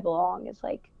least I belong is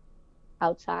like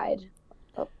outside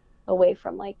away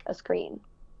from like a screen.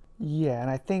 Yeah, and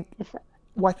I think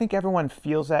Well, I think everyone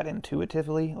feels that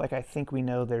intuitively. Like I think we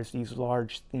know there's these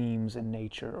large themes in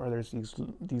nature, or there's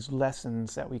these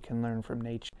lessons that we can learn from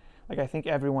nature. Like I think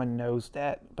everyone knows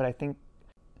that, but I think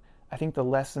the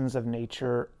lessons of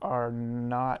nature are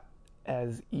not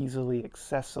as easily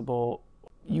accessible.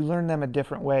 You learn them a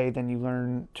different way than you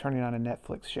learn turning on a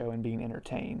Netflix show and being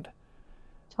entertained.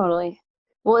 Totally.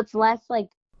 Well, it's less like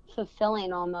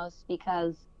fulfilling almost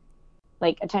because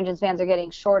like attention spans are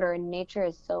getting shorter and nature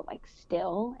is so like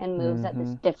still and moves at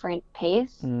Mm-hmm. this different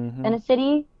pace Mm-hmm. than a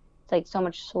city. It's like so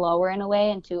much slower in a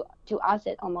way, and to us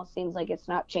it almost seems like it's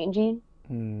not changing.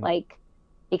 Mm. Like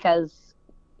because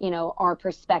our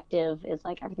perspective is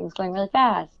like everything's going really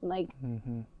fast and like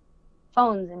Mm-hmm.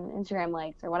 phones and Instagram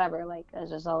likes or whatever, like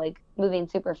it's just all like moving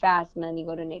super fast, and then you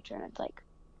go to nature and it's like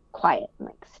quiet and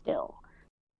like still.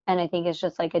 And I think it's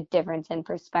just like a difference in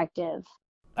perspective.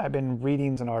 I've been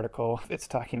reading an article. It's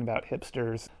talking about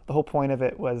hipsters. The whole point of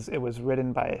it was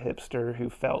written by a hipster who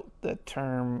felt the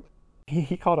term,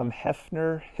 he called them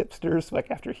Hefner hipsters, like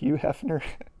after Hugh Hefner.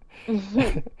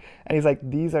 And he's like,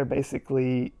 these are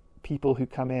basically people who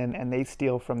come in and they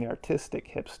steal from the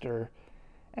artistic hipster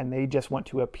and they just want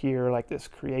to appear like this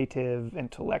creative,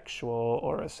 intellectual,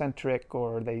 or eccentric,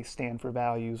 or they stand for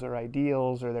values or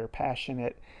ideals, or they're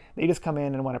passionate. They just come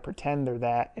in and want to pretend they're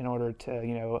that in order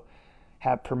to,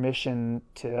 have permission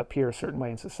to appear a certain way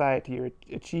in society or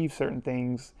achieve certain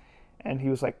things. And he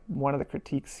was like, one of the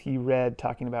critiques he read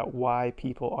talking about why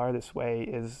people are this way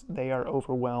is they are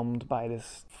overwhelmed by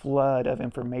this flood of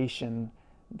information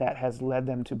that has led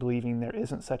them to believing there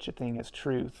isn't such a thing as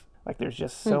truth. Like there's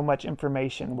just so much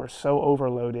information, we're so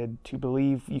overloaded to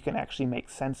believe you can actually make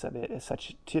sense of it.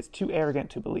 It's too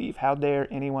arrogant to believe. How dare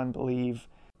anyone believe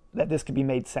that this could be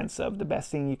made sense of? The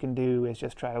best thing you can do is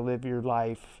just try to live your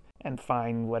life and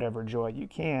find whatever joy you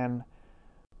can.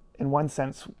 In one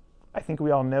sense, I think we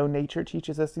all know nature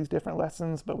teaches us these different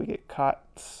lessons, but we get caught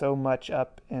so much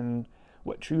up in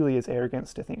what truly is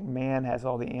arrogance to think man has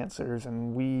all the answers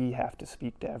and we have to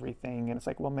speak to everything. And it's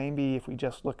like, well, maybe if we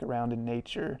just look around in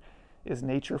nature, is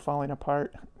nature falling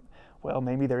apart? Well,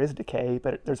 maybe there is decay,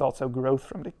 but there's also growth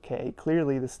from decay.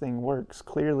 Clearly, this thing works.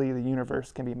 Clearly, the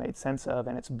universe can be made sense of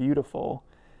and it's beautiful.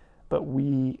 But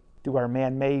we, through our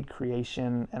man made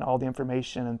creation and all the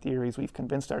information and theories we've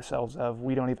convinced ourselves of,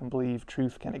 we don't even believe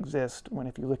truth can exist. When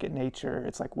if you look at nature,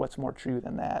 it's like, what's more true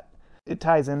than that? It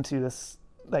ties into this,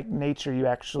 like nature, you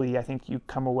actually, I think you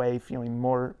come away feeling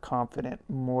more confident,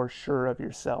 more sure of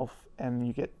yourself,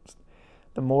 and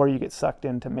the more you get sucked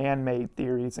into man-made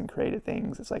theories and created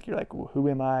things, it's like you're like, well, who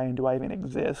am I and do I even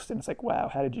exist? And it's like, wow,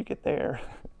 how did you get there?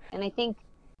 And I think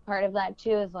part of that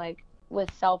too is like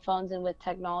with cell phones and with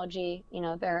technology,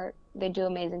 they do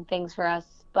amazing things for us,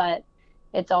 but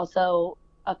it's also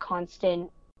a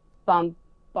constant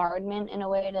bombardment in a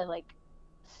way to like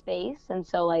space. And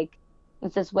so like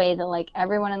it's this way that like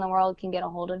everyone in the world can get a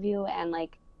hold of you, and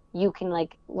like you can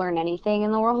like learn anything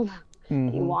in the world that you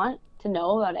Mm-hmm. want to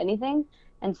know about anything.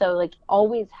 And so like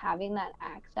always having that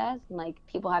access and like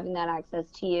people having that access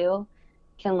to you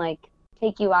can like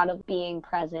take you out of being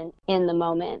present in the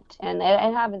moment. And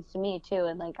it happens to me too.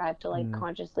 And like I have to like Mm.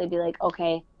 consciously be like,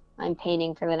 okay, I'm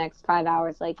painting for the next 5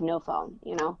 hours, like no phone,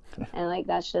 and like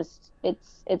that's just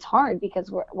it's hard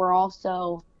because we're all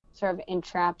so sort of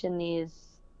entrapped in these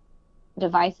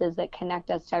devices that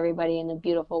connect us to everybody in a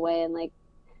beautiful way and like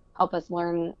help us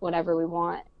learn whatever we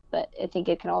want. But I think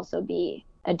it can also be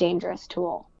a dangerous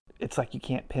tool. It's like you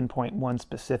can't pinpoint one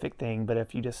specific thing, but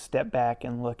if you just step back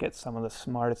and look at some of the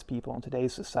smartest people in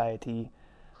today's society,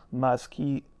 Musk,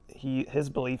 his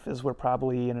belief is we're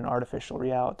probably in an artificial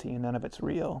reality and none of it's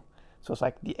real. So it's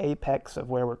like the apex of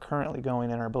where we're currently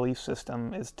going in our belief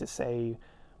system is to say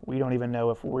we don't even know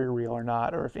if we're real or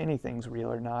not, or if anything's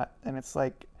real or not. And it's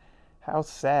like, how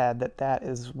sad that that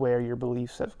is where your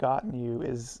beliefs have gotten you,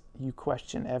 is you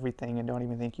question everything and don't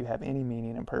even think you have any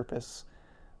meaning and purpose.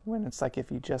 When it's like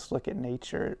if you just look at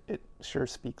nature, it sure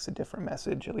speaks a different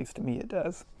message. At least to me, it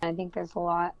does. I think there's a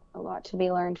lot to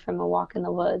be learned from a walk in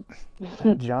the woods.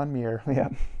 John Muir, yeah.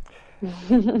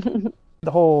 The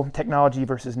whole technology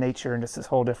versus nature and just this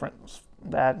whole different,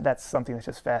 that's something that's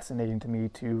just fascinating to me,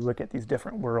 to look at these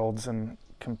different worlds and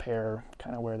compare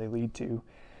kind of where they lead to.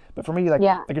 But for me, like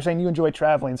Yeah, like you're saying, you enjoy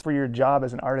traveling. For your job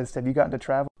as an artist, have you gotten to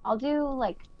travel? I'll do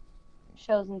like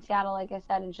shows in Seattle, like I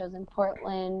said, and shows in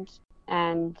Portland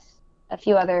and a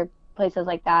few other places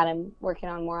like that. I'm working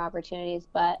on more opportunities.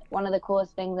 But one of the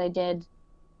coolest things I did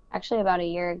actually about a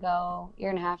year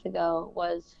and a half ago,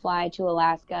 was fly to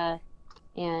Alaska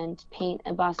and paint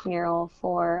a bus mural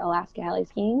for Alaska heli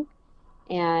skiing.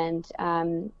 And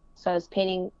so I was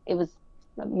painting, it was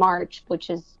March, which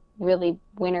is really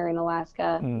winter in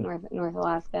Alaska, North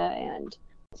Alaska, and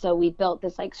so we built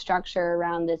this like structure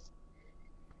around this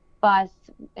bus,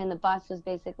 and the bus was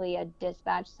basically a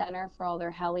dispatch center for all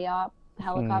their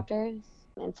helicopters.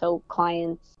 And so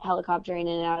clients helicoptering in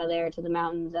and out of there to the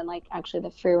mountains, and like actually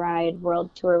the free ride world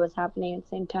tour was happening at the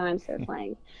same time. So they're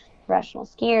flying professional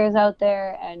skiers out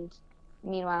there, and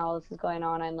meanwhile all this is going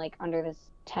on, I'm like under this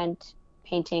tent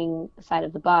painting the side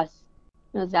of the bus.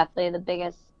 It was definitely the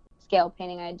biggest scale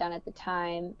painting I had done at the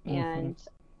time, and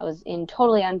I was in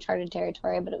totally uncharted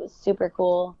territory, but it was super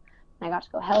cool. And I got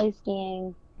to go heli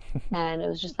skiing, and it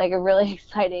was just like a really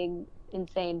exciting,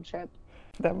 insane trip.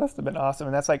 That must have been awesome.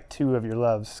 And that's like two of your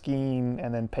loves, skiing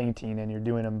and then painting, and you're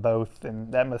doing them both,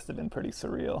 and that must have been pretty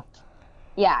surreal.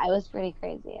 Yeah, it was pretty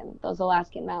crazy. And those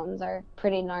Alaskan mountains are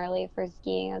pretty gnarly for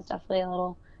skiing. I was definitely a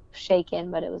little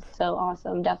shaken, but it was so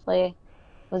awesome.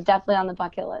 Was definitely on the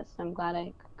bucket list. I'm glad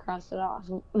I crossed it off.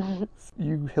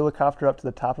 You helicopter up to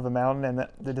the top of a mountain,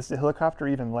 and does the helicopter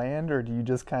even land, or do you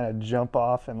just kind of jump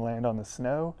off and land on the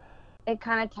snow? It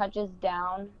kind of touches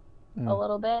down a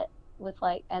little bit with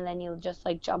like, and then you just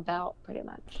like jump out pretty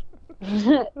much.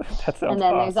 That sounds And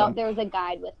then awesome. there's a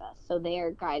guide with us, so they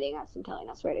are guiding us and telling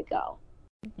us where to go.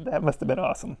 That must have been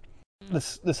awesome.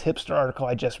 This hipster article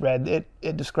I just read,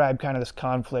 it described kind of this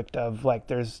conflict of like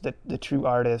there's the true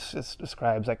artist. It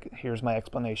describes like here's my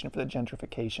explanation for the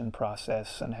gentrification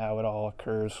process and how it all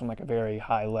occurs from like a very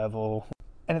high level.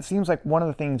 And it seems like one of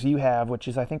the things you have, which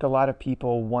is I think a lot of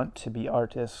people want to be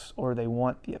artists, or they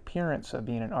want the appearance of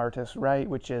being an artist, right?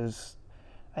 Which is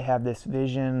I have this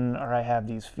vision, or I have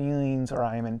these feelings, or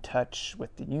I am in touch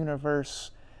with the universe.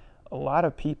 A lot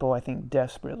of people, I think,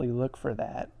 desperately look for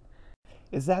that.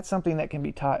 Is that something that can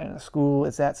be taught in a school?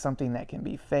 Is that something that can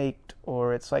be faked?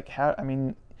 Or it's like, how, I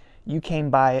mean, you came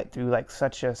by it through like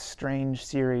such a strange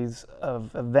series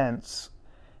of events.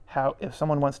 How, if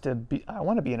someone wants to be, I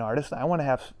want to be an artist, I want to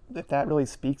have, if that really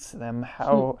speaks to them,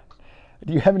 how,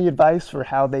 do you have any advice for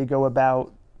how they go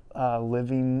about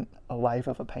living a life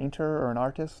of a painter or an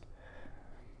artist?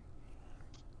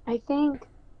 I think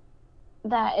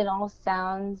that it all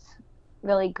sounds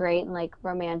really great and like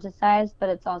romanticized, but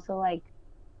it's also like,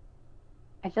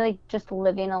 I feel like just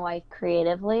living a life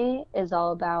creatively is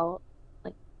all about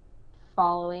like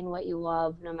following what you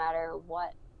love no matter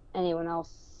what anyone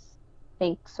else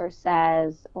thinks or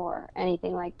says or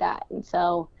anything like that. And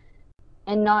so,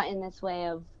 and not in this way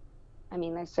of, I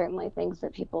mean, there's certainly things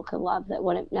that people could love that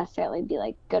wouldn't necessarily be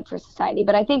like good for society.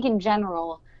 But I think in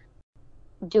general,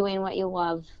 doing what you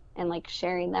love and like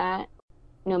sharing that,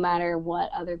 no matter what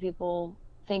other people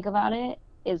think about it,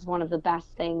 is one of the best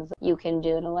things you can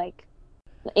do to like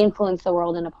influence the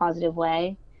world in a positive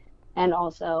way, and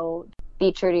also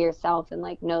be true to yourself and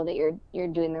like know that you're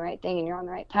doing the right thing and you're on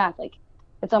the right path. Like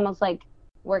it's almost like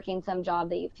working some job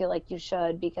that you feel like you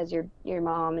should because your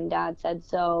mom and dad said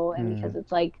so, and because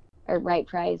it's like a right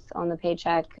price on the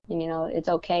paycheck, and you know it's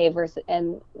okay, versus,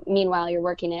 and meanwhile you're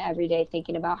working it every day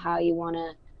thinking about how you want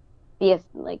to be a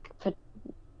like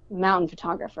mountain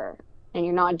photographer, and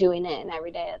you're not doing it, and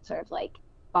every day it sort of like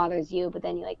bothers you, but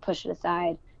then you like push it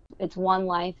aside. It's one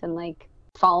life, and like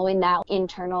following that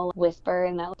internal whisper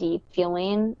and that deep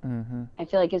feeling, I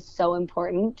feel like is so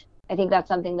important. I think that's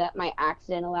something that my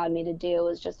accident allowed me to do,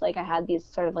 was just like I had these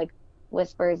sort of like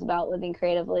whispers about living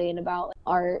creatively and about like,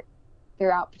 art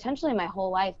throughout potentially my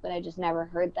whole life, but I just never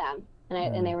heard them.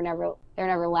 And they were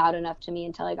never loud enough to me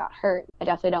until I got hurt. I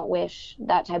definitely don't wish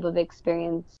that type of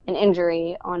experience and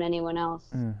injury on anyone else.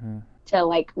 To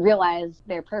like realize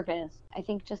their purpose. I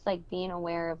think just like being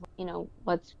aware of, you know,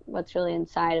 what's really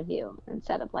inside of you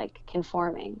instead of like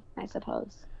conforming, I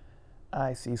suppose.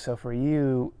 I see. So for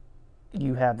you,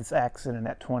 you have this accident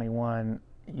at 21.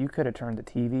 You could have turned the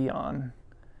TV on.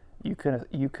 You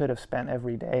could have spent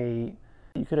every day.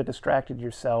 You could have distracted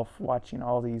yourself watching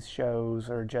all these shows,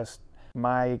 or just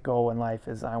my goal in life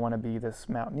is I want to be this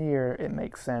mountaineer. It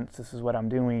makes sense. This is what I'm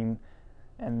doing.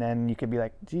 And then you could be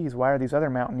like, geez, why are these other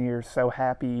mountaineers so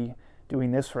happy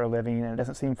doing this for a living, and it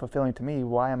doesn't seem fulfilling to me?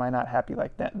 Why am I not happy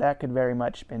like that? That could very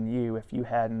much have been you if you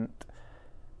hadn't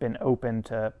been open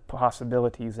to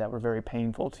possibilities that were very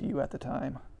painful to you at the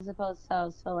time. I suppose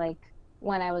so. So like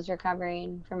when I was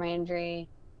recovering from my injury,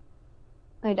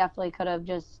 I definitely could have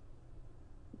just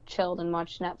chilled and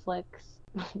watched Netflix.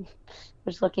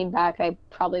 Which looking back, I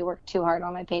probably worked too hard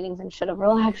on my paintings and should have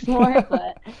relaxed more,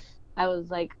 but I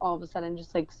was like all of a sudden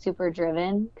just like super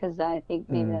driven, because I think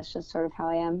maybe that's just sort of how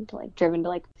I am, to like driven to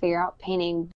like figure out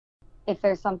painting. If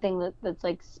there's something that's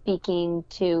like speaking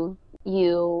to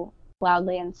you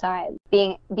loudly inside,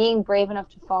 being brave enough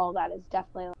to follow that is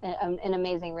definitely an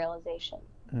amazing realization.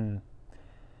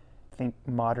 think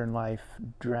modern life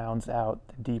drowns out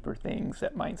the deeper things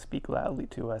that might speak loudly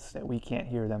to us, that we can't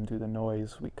hear them through the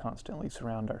noise we constantly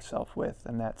surround ourselves with.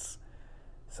 And that's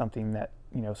something that,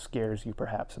 scares you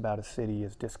perhaps about a city,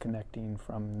 is disconnecting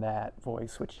from that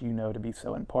voice, which you know to be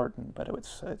so important, but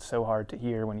it's so hard to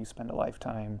hear when you spend a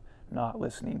lifetime not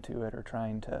listening to it or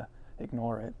trying to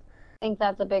ignore it. I think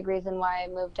that's a big reason why I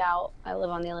moved out. I live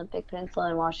on the Olympic Peninsula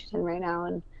in Washington right now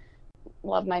and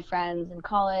love my friends in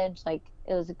college. Like,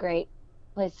 it was a great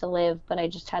place to live, but I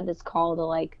just had this call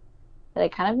to that I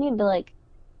kind of need to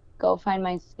go find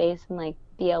my space and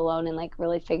be alone and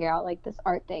really figure out this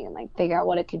art thing and figure out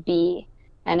what it could be.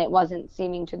 And it wasn't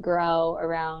seeming to grow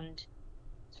around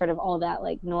sort of all that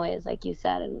noise, like you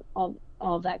said, and all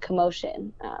of that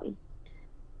commotion.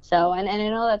 So and I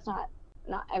know that's not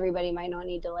everybody might not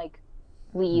need to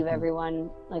leave everyone,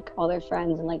 all their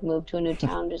friends, and move to a new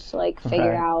town just to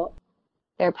figure Right. out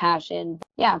their passion.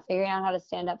 Yeah, figuring out how to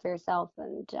stand up for yourself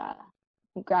and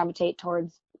gravitate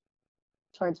towards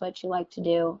what you like to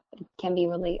do. It can be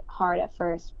really hard at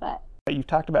first, but You've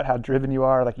talked about how driven you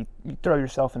are, you throw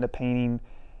yourself into painting.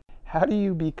 How do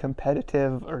you be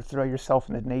competitive or throw yourself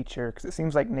into nature? Because it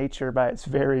seems like nature, by its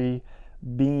very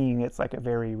being, it's like a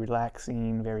very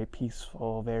relaxing, very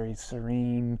peaceful, very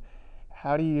serene.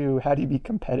 How do you be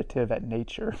competitive at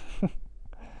nature?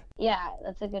 yeah,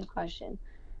 that's a good question.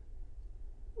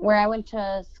 Where I went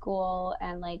to school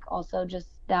and also just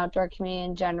the outdoor community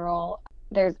in general,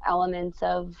 there's elements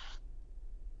of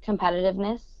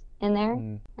competitiveness in there.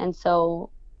 Mm. And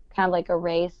so kind of like a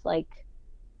race,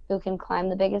 who can climb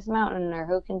the biggest mountain or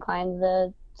who can climb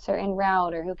the certain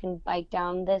route or who can bike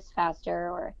down this faster,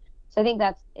 or so I think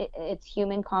it's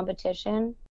human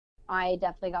competition. I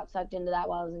definitely got sucked into that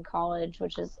while I was in college,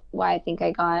 which is why I think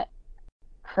I got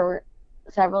hurt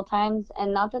several times.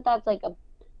 And not that that's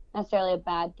necessarily a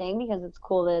bad thing, because it's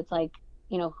cool that it's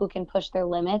who can push their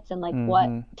limits and what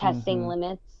testing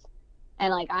limits.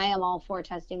 And I am all for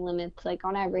testing limits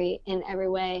in every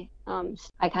way.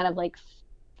 I kind of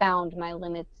found my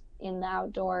limits in the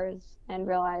outdoors and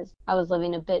realized I was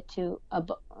living a bit too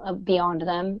beyond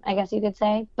them, I guess you could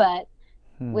say. But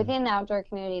within the outdoor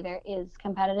community, there is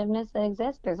competitiveness that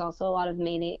exists. There's also a lot of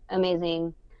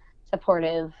amazing,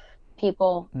 supportive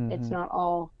people. It's not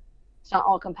all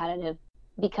competitive.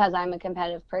 Because I'm a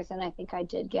competitive person, I think I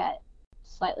did get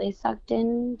slightly sucked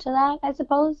into that, I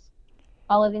suppose,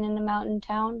 while living in a mountain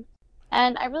town.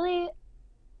 And I really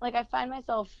I find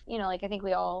myself, I think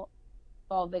we all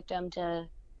fall victim to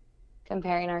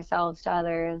comparing ourselves to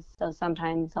others. So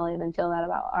sometimes I'll even feel that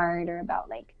about art or about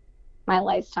my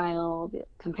lifestyle,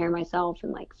 compare myself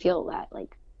and feel that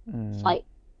slight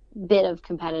bit of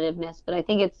competitiveness. But I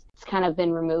think it's kind of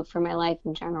been removed from my life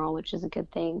in general, which is a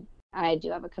good thing. I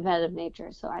do have a competitive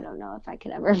nature, so I don't know if I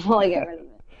could ever fully get rid of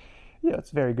it. Yeah,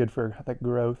 it's very good for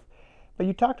growth. But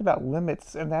you talked about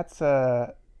limits, and that's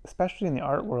especially in the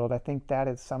art world. I think that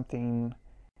is something.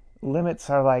 Limits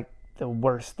are like the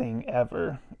worst thing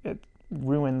ever. It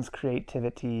ruins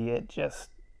creativity.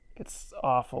 It's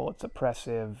awful. It's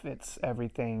oppressive. It's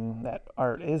everything that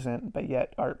art isn't. But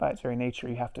yet, art by its very nature,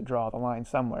 you have to draw the line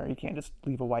somewhere. You can't just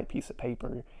leave a white piece of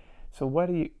paper. So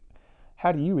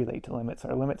how do you relate to limits?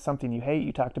 Are limits something you hate?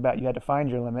 You talked about you had to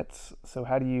find your limits. So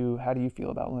how do you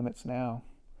feel about limits now?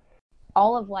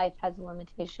 All of life has a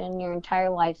limitation. Your entire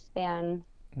lifespan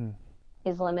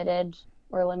is limited.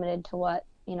 We're limited to what,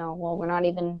 well, we're not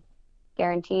even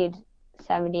guaranteed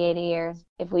 70, 80 years.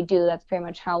 If we do, that's pretty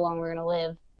much how long we're going to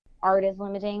live. Art is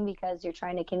limiting because you're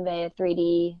trying to convey a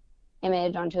 3D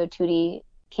image onto a 2D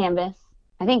canvas.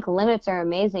 I think limits are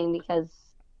amazing because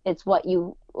it's what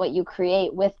you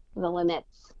create with the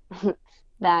limits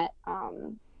that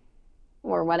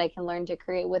or what I can learn to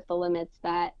create with the limits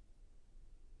that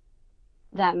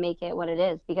make it what it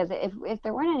is. Because if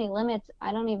there weren't any limits,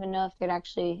 I don't even know if there'd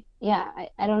actually I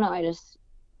don't know.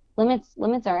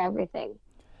 Limits are everything.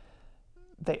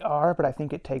 They are, but I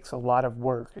think it takes a lot of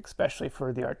work, especially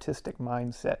for the artistic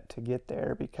mindset, to get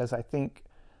there, because I think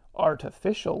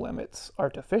artificial limits,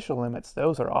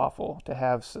 those are awful. To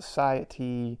have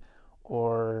society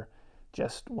or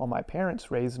just, well, my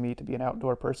parents raised me to be an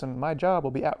outdoor person, my job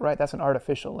will be outright, that's an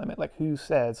artificial limit. Who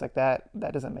says that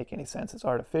doesn't make any sense. It's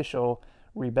artificial.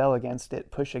 Rebel against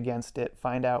it, push against it,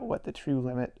 find out what the true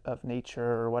limit of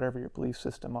nature or whatever your belief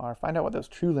system are, find out what those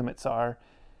true limits are,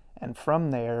 and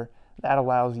from there, that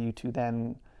allows you to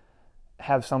then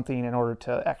have something in order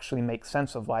to actually make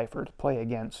sense of life, or to play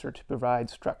against, or to provide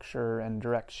structure and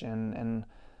direction and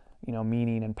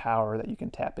meaning and power that you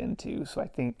can tap into. So I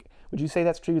think, would you say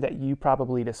that's true, that you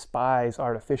probably despise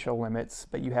artificial limits,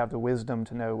 but you have the wisdom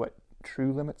to know what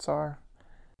true limits are?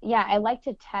 Yeah, I like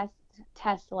to test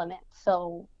test limits.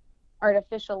 So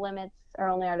artificial limits are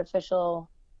only artificial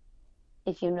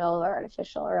if you know they're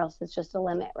artificial, or else it's just a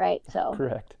limit, right? So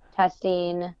Correct.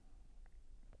 testing,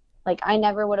 like I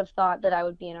never would have thought that I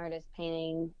would be an artist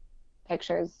painting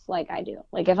pictures like I do.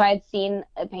 Like if I had seen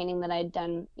a painting that I'd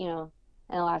done, you know,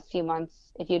 in the last few months,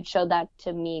 if you'd showed that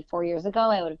to me 4 years ago,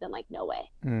 I would have been like, no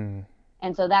way.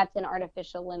 And so that's an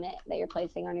artificial limit that you're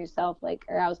placing on yourself. Like,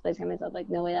 or I was placing on myself, like,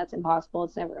 no way, that's impossible.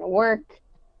 It's never going to work.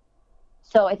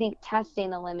 So I think testing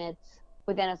the limits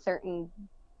within a certain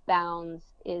bounds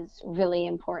is really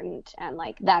important. And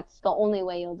like, that's the only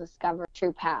way you'll discover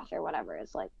true path or whatever,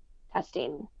 is like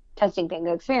testing things,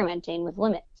 experimenting with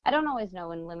limits. I don't always know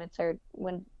when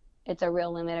it's a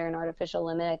real limit or an artificial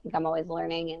limit. I think I'm always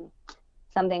learning, and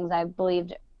some things I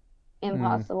believed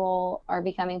impossible are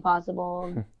becoming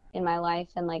possible in my life,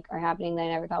 and like are happening that I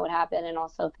never thought would happen, and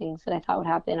also things that I thought would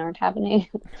happen aren't happening.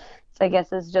 So I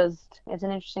guess it's an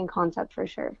interesting concept for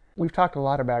sure. We've talked a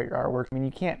lot about your artwork. I mean,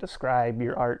 you can't describe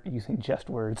your art using just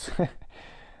words.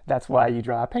 That's why you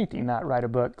draw a painting, not write a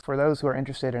book. For those who are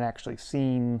interested in actually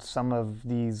seeing some of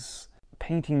these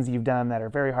paintings you've done that are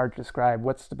very hard to describe,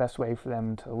 what's the best way for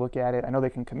them to look at it? I know they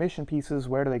can commission pieces.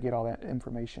 Where do they get all that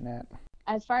information at?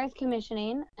 As far as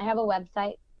commissioning, I have a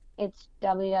website. It's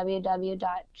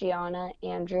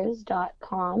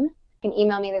www.giannaandrews.com. You can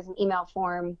email me. There's an email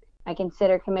form. I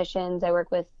consider commissions. I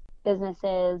work with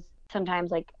businesses,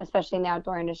 sometimes, like, especially in the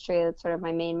outdoor industry. That's sort of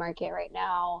my main market right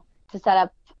now. To set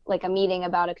up like a meeting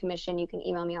about a commission, you can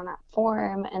email me on that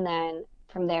form. And then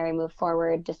from there, I move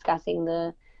forward discussing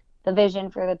the vision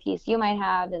for the piece you might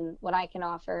have and what I can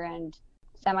offer, and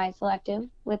semi-selective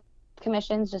with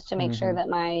commissions, just to make sure that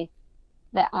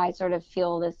I sort of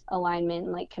feel this alignment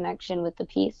and like connection with the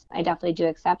piece. I definitely do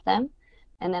accept them.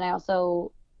 And then I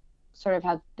also sort of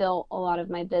have built a lot of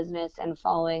my business and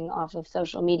following off of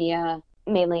social media,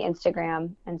 mainly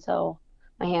Instagram. And so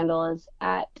my handle is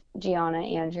at Gianna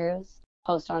Andrews.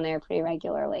 Post on there pretty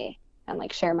regularly and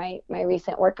like share my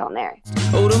recent work on there.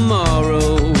 Oh,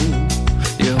 tomorrow,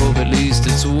 you hope at least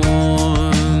it's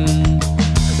warm.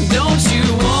 Don't you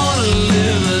want to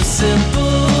live a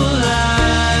simple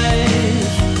life?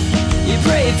 You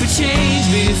pray for change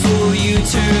before you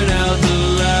turn